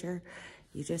adventure.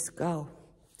 You just go.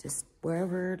 Just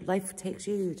wherever life takes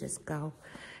you, you just go.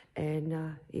 And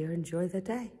you enjoy the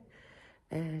day.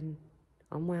 And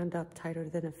I'm wound up tighter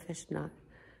than a fish knot.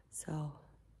 So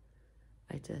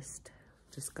I just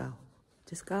go.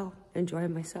 Just go. Enjoy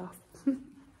myself.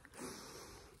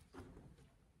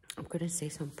 I'm going to say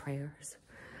some prayers,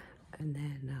 and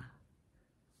then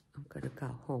I'm going to go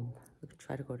home. I'm going to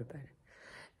try to go to bed.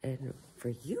 And for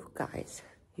you guys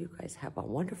have a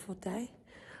wonderful day,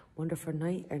 wonderful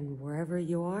night, and wherever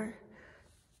you are,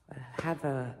 have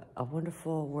a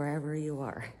wonderful wherever you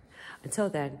are. Until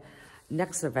then,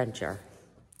 next adventure.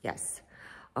 Yes.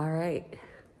 All right.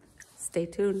 Stay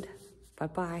tuned.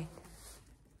 Bye-bye.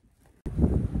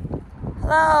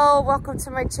 Hello, welcome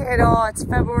to my channel. It's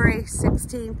February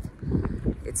 16th.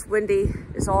 It's windy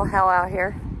as all hell out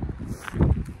here.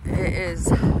 It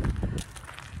is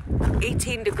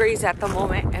 18 degrees at the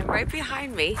moment, and right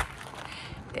behind me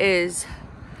is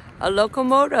a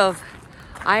locomotive.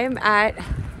 I am at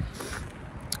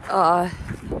a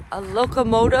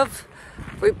locomotive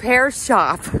repair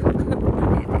shop,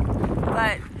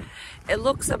 but it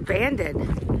looks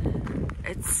abandoned.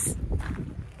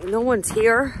 No one's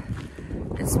here.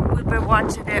 We've been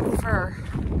watching it for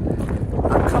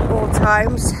a couple of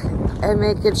times and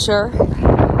making sure,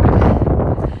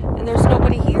 and there's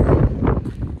nobody here.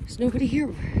 There's nobody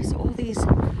here. There's all these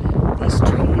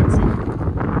trains.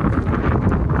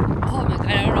 Oh my God,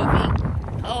 I don't know.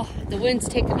 Oh, the wind's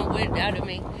taking the wind out of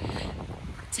me.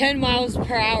 10 miles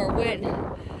per hour wind.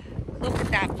 Look at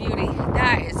that beauty.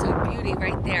 That is a beauty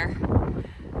right there.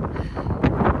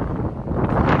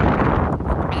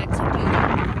 That's a beauty.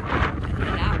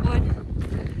 And that one.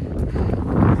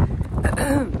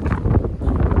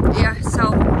 Yeah,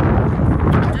 so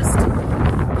I'm just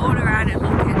going around and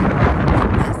looking.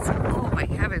 Oh my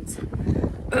heavens.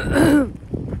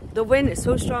 The wind is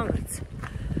so strong.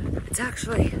 It's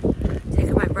actually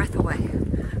taking my breath away.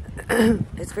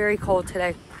 It's very cold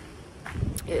today.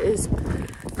 It is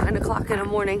 9 o'clock in the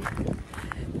morning,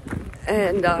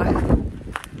 and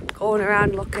going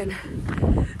around looking.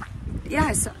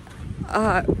 Yes,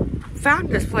 found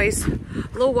this place a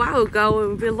little while ago,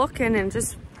 and we've been looking and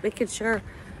just making sure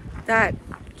that,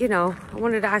 you know, I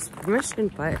wanted to ask permission,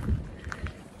 but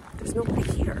there's nobody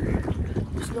here.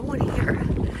 There's no one here,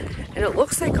 and it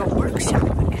looks like a workshop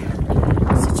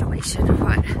situation.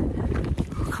 But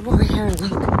come over here and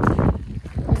look.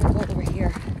 I'm gonna go over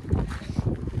here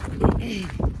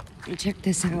and check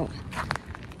this out.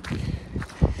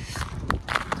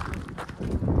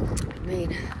 I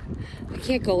mean, I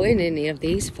can't go in any of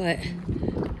these, but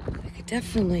I could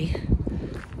definitely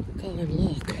go and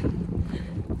look.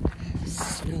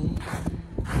 Snow.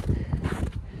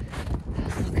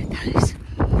 Look at these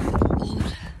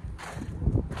old.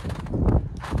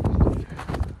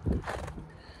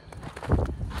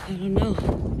 I don't know.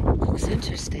 Looks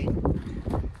interesting.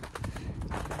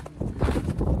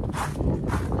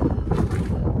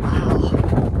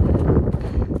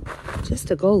 Just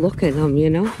to go look at them, you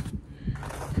know?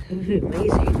 It would be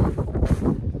amazing.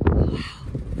 Wow.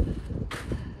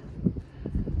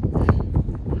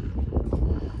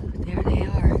 There they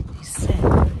are. They sit. I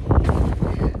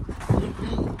don't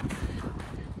know.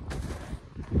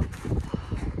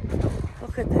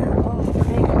 Look at that. Oh,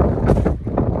 man.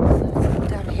 Let's go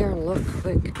down here and look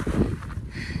quick.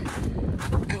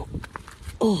 Ow.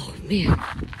 Oh, man.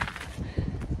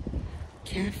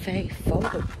 Cafe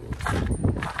photo booth.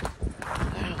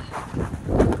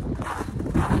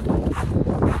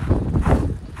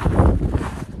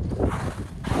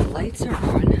 Lights are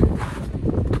on.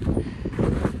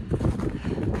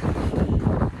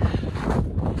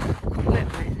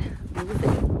 Equipment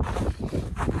moving.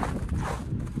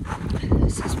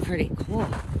 This is pretty cool.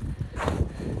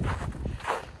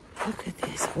 Look at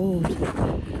this old.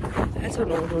 That's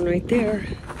an old one right there.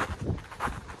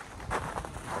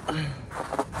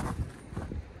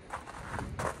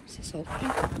 Is this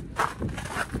open?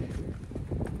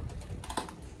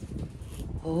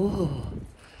 Oh.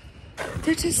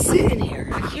 They're just sitting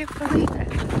here. I can't believe it.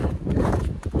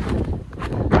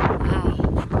 Wow.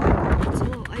 It's a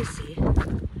little icy.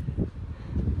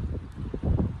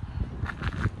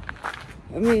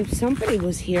 I mean, if somebody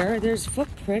was here, there's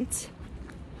footprints.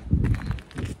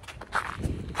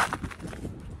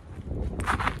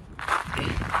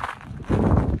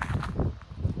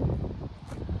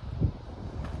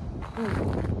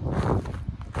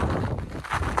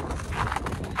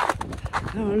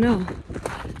 I don't know.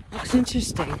 Looks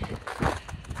interesting.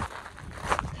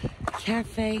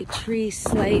 Cafe Tree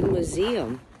Sleigh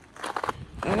Museum.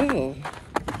 Oh,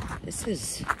 this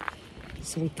is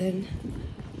something.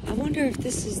 I wonder if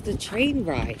this is the train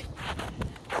ride.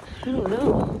 I don't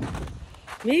know.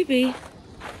 Maybe.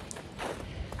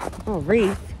 Oh,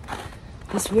 wreath.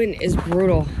 This wind is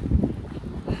brutal.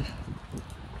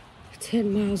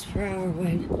 10 miles per hour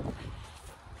wind.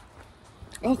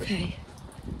 Okay.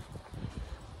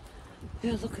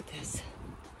 Yeah, look at this.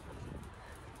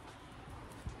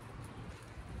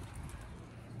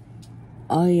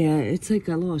 Oh yeah, it's like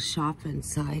a little shop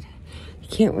inside. You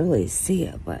can't really see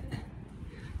it, but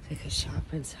it's like a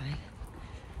shop inside.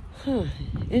 Huh,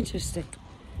 interesting.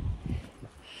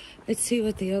 Let's see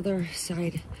what the other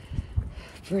side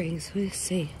brings. Let's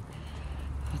see.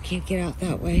 I can't get out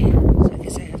that way, so I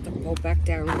guess I have to go back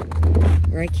down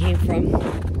where I came from.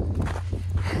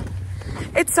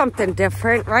 It's something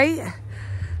different, right?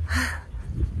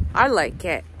 I like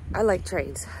it. I like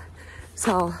trains.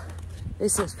 So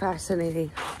this is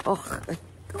fascinating. Oh,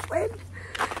 the wind.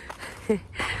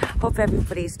 Hope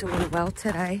everybody's doing well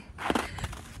today.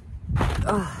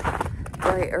 Oh,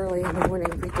 very early in the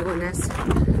morning to be doing this.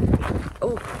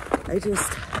 Oh,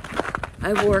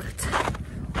 I worked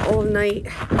all night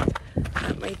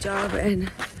at my job,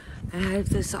 and I had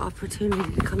this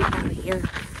opportunity to come down here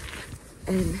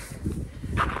and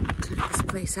check this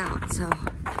place out. So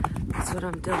that's what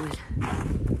I'm doing.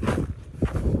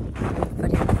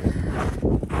 Everybody,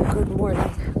 good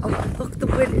morning. Oh, look, the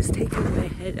wind is taking my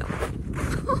head off.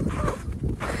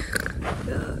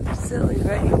 Oh, silly,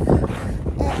 right?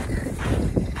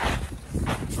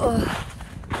 Oh,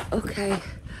 okay.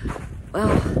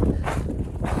 Well,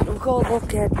 we'll go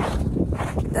look at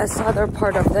this other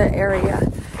part of the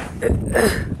area.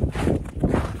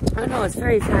 I know, it's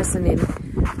very fascinating.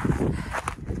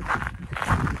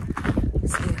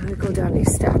 Let's see, I'm gonna go down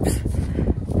these steps.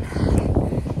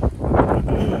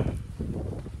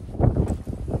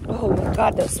 Oh my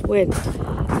God, this wind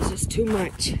is just too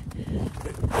much.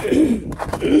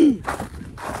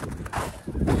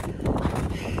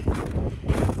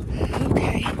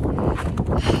 Okay.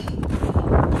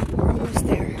 We're almost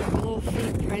there. Little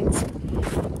footprints.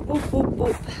 Boop, boop,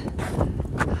 boop.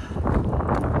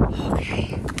 Okay.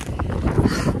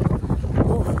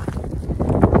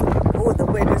 Oh, the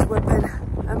wind is whipping.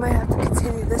 I might have to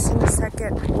continue this in a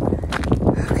second.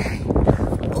 Okay.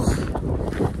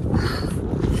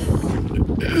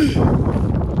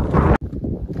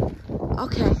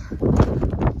 Okay.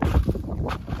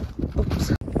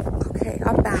 Oops. Okay,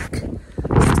 I'm back.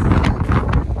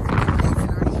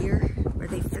 Over here, where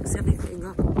they fix everything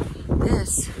up.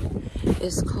 This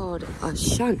is called a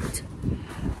shunt.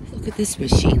 Look at this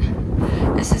machine.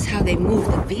 This is how they move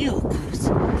the vehicles,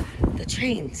 the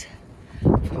trains,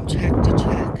 from track to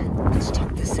track. Let's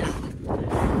check this out.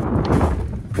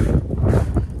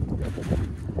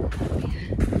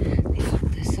 They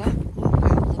hook this up. Oh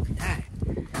wow, look at that.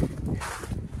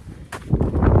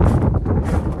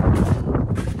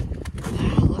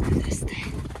 Wow, look at this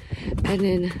thing. And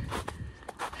then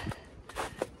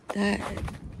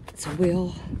that's a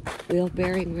wheel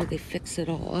bearing where they fix it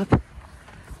all up.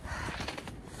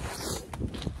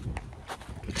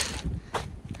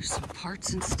 There's some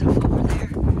parts and stuff over there.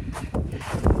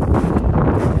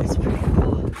 That's pretty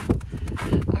cool.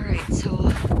 Alright, so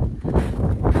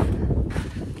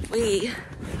we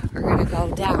are gonna go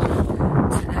down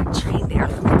to that train there.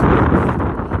 Let me go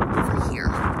over here.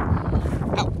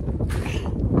 Oh, I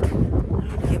don't want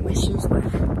to get my shoes wet.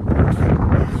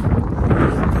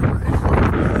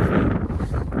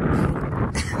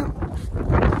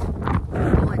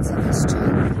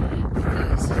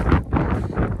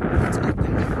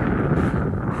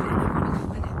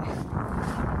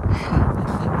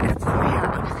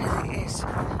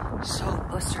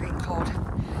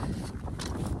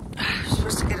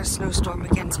 Snowstorm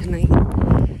again tonight.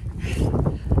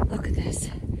 Look at this.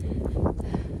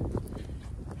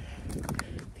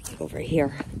 Get over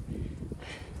here.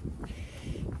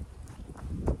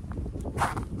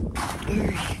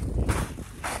 Alright.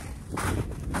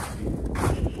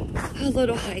 A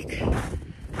little hike.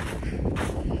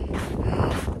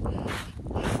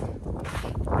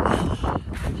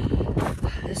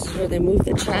 This is where they move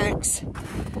the tracks.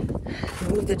 They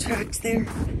move the tracks there,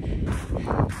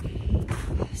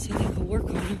 so they can work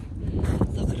on them.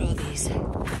 Look at all these.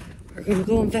 We're gonna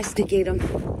go investigate them.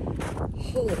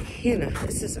 Holy Hannah,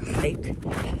 this is a hike.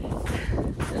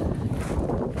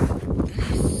 It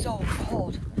is so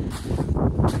cold.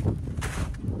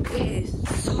 It is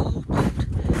so cold.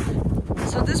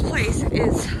 So this place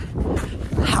is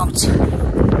out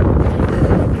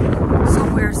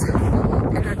somewhere's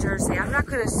in New Jersey. I'm not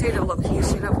gonna say the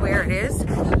location of where it is,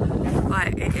 but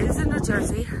it is in New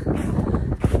Jersey.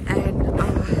 And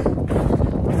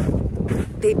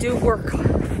they do work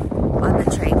on the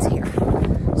trains here.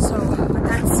 So with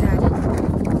that said,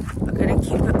 I'm gonna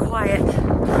keep it quiet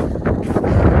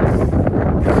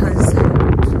because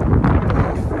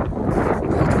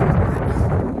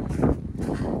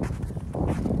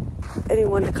I don't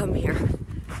want anyone to come here.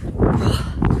 Look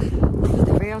at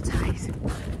the rail ties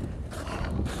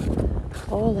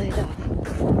all laid up.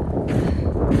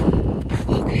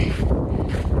 Okay.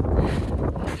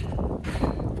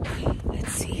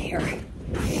 Let's see here.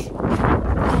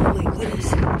 Oh my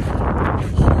goodness.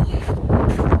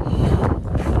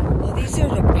 Oh, these are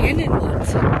the abandoned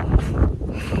ones. Oh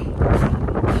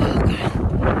God.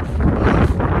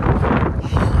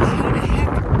 How the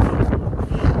heck?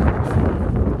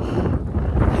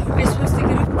 How am I supposed to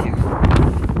get up there?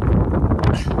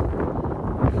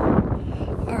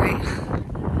 Alright.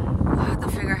 I'll have to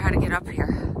figure out how to get up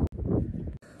here.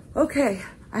 Okay.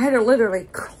 I had to literally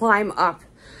climb up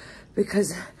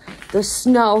because the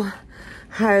snow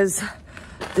has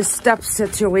the step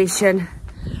situation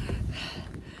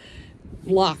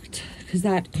blocked because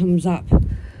that comes up.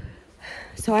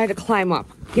 So I had to climb up.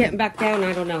 Getting back down,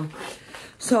 I don't know.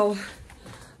 So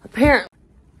apparently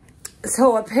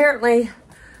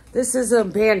this is an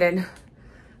abandoned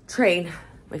train.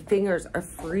 My fingers are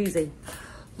freezing.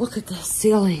 Look at the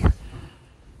ceiling.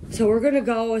 So we're gonna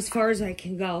go as far as I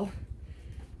can go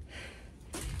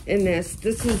in this.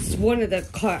 This is one of the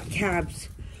cabs,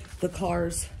 the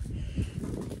cars.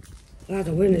 Wow,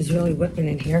 the wind is really whipping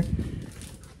in here.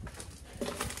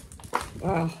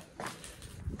 Wow.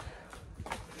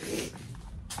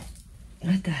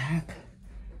 What the heck?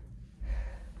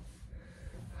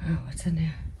 Wow, what's in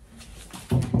there?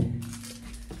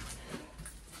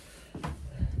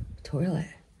 Toilet.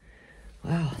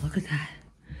 Wow, look at that.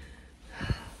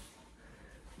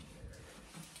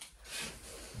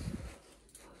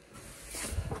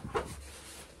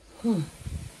 Huh.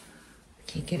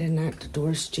 Can't get in that. The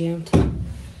door's jammed. I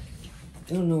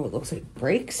don't know. It looks like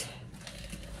brakes.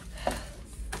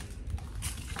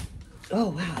 Oh,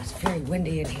 wow. It's very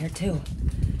windy in here, too.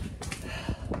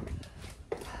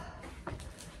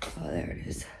 Oh, there it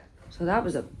is. So that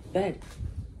was a bed.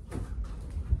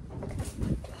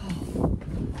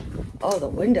 Oh, the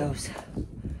windows.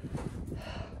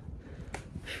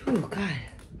 Oh, God. I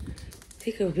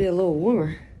think it would be a little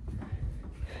warmer.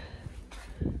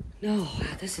 No,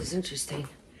 wow, this is interesting.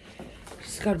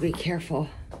 Just gotta be careful.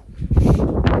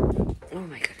 Oh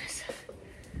my goodness.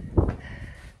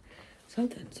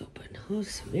 Something's open. Oh,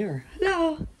 it's a mirror.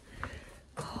 Hello.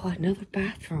 Oh, another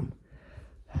bathroom.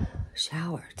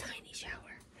 Shower, tiny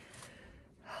shower.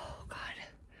 Oh, God.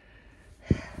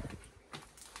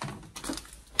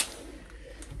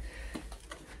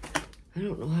 I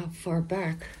don't know how far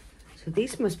back. So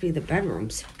these must be the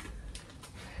bedrooms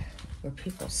where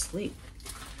people sleep.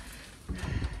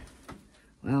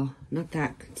 Well, not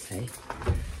that, I could say.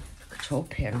 Control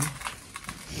panel.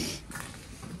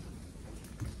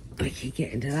 I could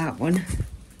get into that one.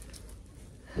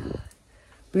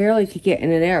 Barely could get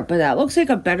into there, but that looks like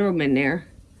a bedroom in there.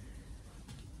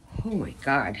 Oh my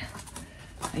God.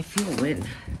 I feel wind.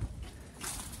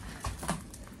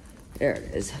 There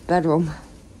it is, bedroom.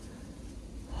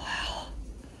 Wow.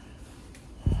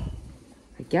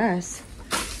 I guess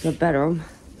the bedroom.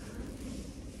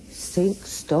 Sink,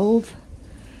 stove,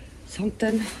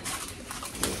 something.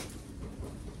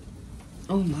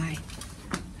 Oh my.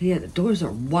 Yeah, the doors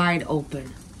are wide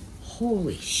open.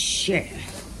 Holy shit.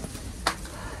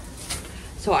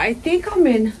 So I think I'm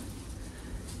in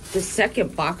the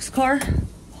second boxcar.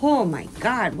 Oh my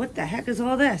God, what the heck is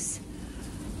all this?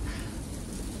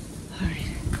 All right.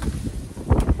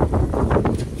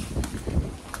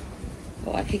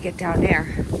 Oh, I could get down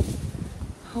there.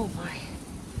 Oh my.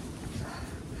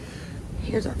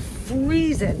 Ears are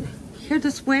freezing. Hear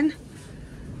this wind?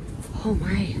 Oh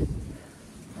my.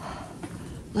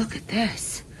 Look at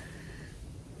this.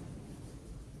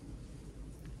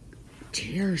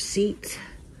 Chair seats.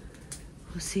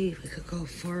 We'll see if we could go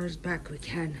as far as back we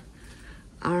can.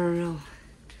 I don't know.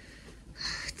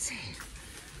 Let's see.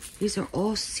 These are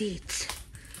all seats.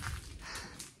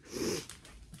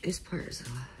 This part is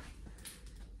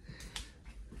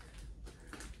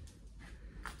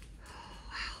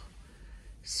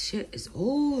shit is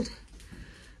old.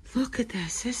 Look at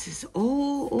this. This is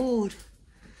old.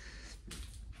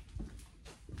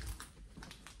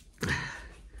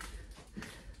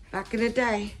 Back in the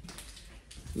day,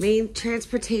 main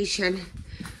transportation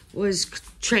was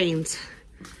trains,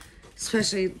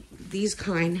 especially these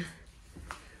kind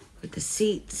with the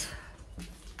seats.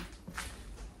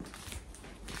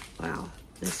 Wow,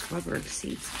 this rubber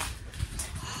seats.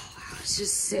 Oh, wow, it's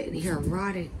just sitting here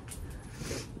rotting.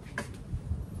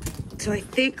 So I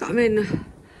think I'm in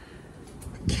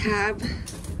cab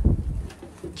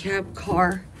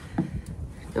car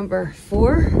number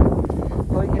 4,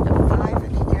 going into 5. I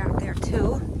can get out there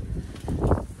too.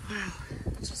 Wow,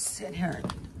 just sitting here.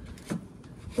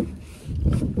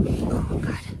 Oh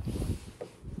God,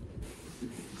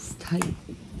 it's tight.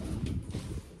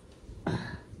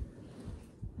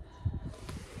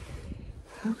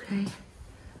 Okay,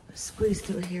 let's squeeze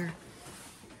through here.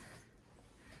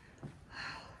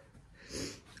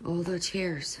 All the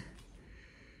chairs.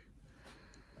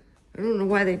 I don't know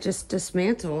why they just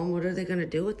dismantle them. What are they gonna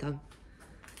do with them?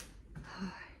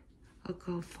 Oh, I'll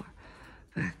go far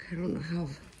back. I don't know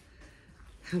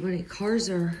how many cars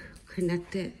are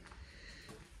connected.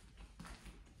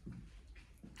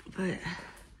 But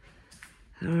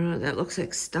I don't know, that looks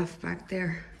like stuff back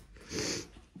there.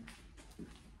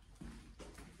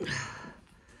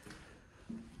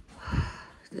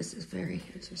 This is very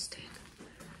interesting.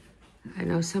 I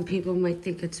know some people might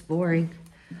think it's boring,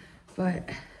 but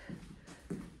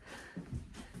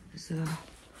it's a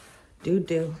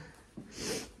doo-doo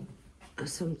of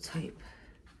some type.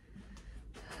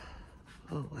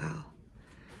 Oh, wow.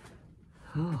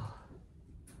 Oh.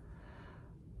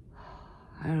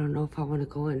 I don't know if I want to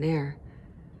go in there.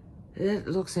 It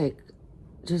looks like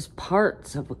just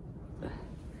parts of a...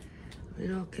 You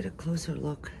know, get a closer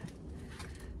look.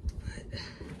 But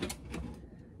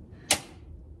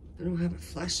I don't have a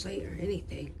flashlight or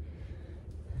anything.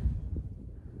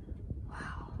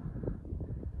 Wow.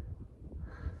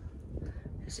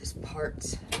 This is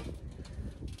parts.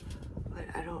 But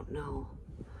I don't know.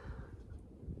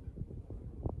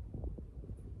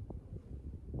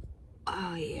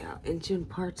 Oh yeah, engine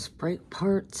parts, brake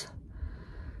parts.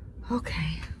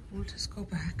 Okay, we'll just go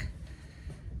back.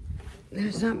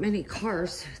 There's not many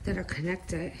cars that are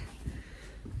connected.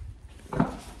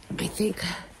 I think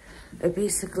I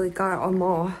basically got them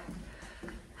all.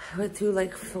 I went through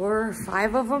like 4 or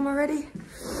 5 of them already.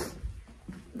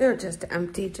 They're just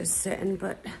empty, just sitting,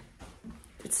 but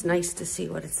it's nice to see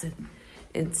what it's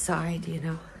inside, you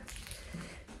know.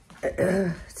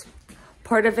 It's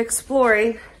part of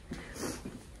exploring.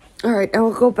 All right, now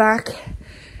we'll go back,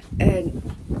 and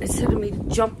instead of me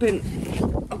jumping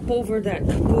up over that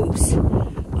caboose,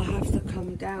 I'll have to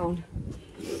come down.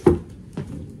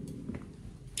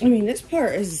 I mean, this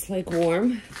part is like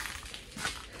warm.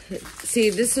 See,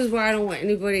 this is why I don't want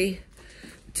anybody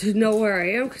to know where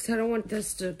I am, because I don't want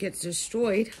this to get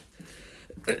destroyed.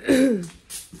 I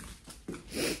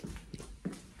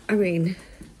mean,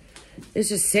 it's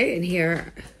just sitting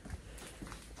here.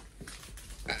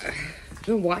 I've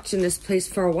been watching this place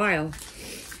for a while,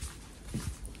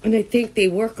 and I think they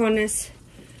work on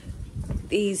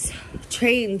these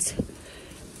trains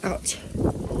out.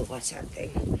 Oh, what's that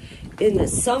thing? In the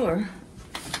summer,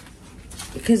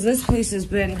 because this place has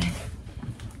been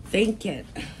vacant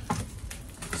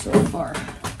so far.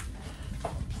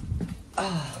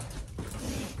 Oh,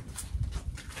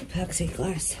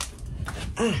 plexiglass.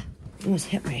 Ah, almost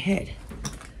hit my head.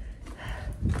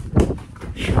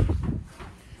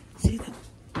 See the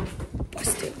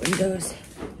busted windows?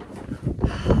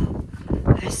 Oh,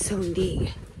 that's so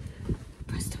neat.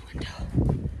 Busted window.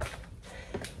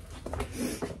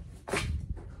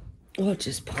 Oh,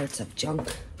 just parts of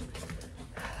junk.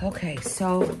 Okay,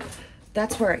 so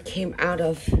that's where it came out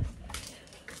of.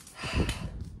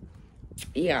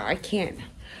 Yeah, I can't.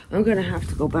 I'm gonna have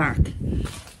to go back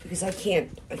because I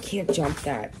can't jump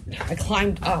that. I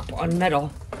climbed up on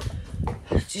metal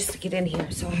just to get in here,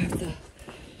 so I have to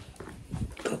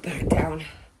go back down.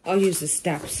 I'll use the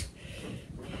steps.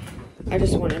 I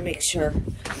just want to make sure.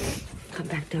 Come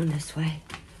back down this way.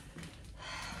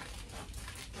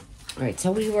 All right,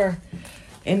 so we were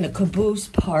in the caboose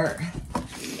part.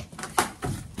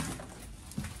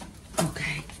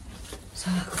 Okay, so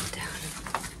I'll go down.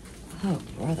 Oh,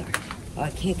 brother. Oh,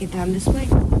 I can't get down this way?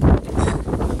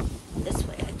 This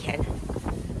way I can.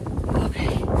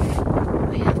 Okay,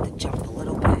 I have to jump a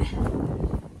little bit.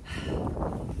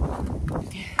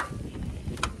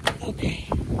 Okay.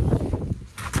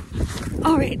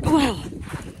 All right, well,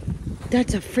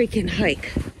 that's a freaking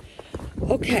hike.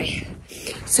 Okay.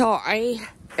 So I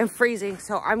am freezing,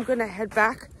 so I'm gonna head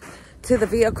back to the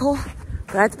vehicle,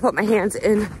 but I have to put my hands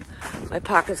in my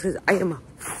pockets because I am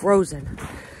frozen.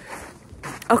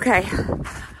 Okay,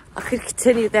 I could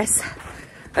continue this.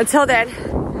 Until then,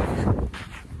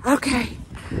 okay.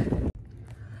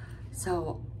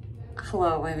 So,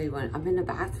 hello everyone. I'm in the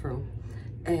bathroom,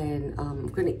 and I'm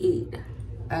gonna eat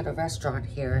at a restaurant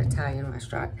here, Italian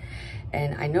restaurant,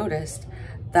 and I noticed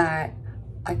that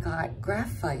I got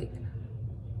graphite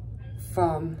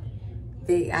from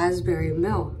the Asbury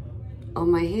mill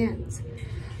on my hands.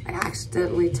 I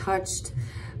accidentally touched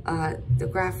the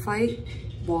graphite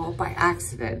wall by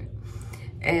accident,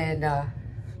 and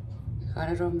got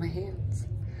it on my hands.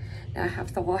 Now I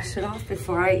have to wash it off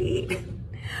before I eat.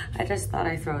 I just thought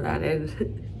I'd throw that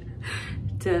in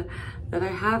that I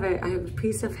have it. I have a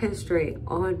piece of history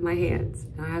on my hands.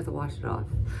 Now I have to wash it off.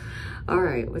 All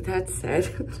right, with that said,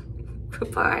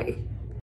 goodbye.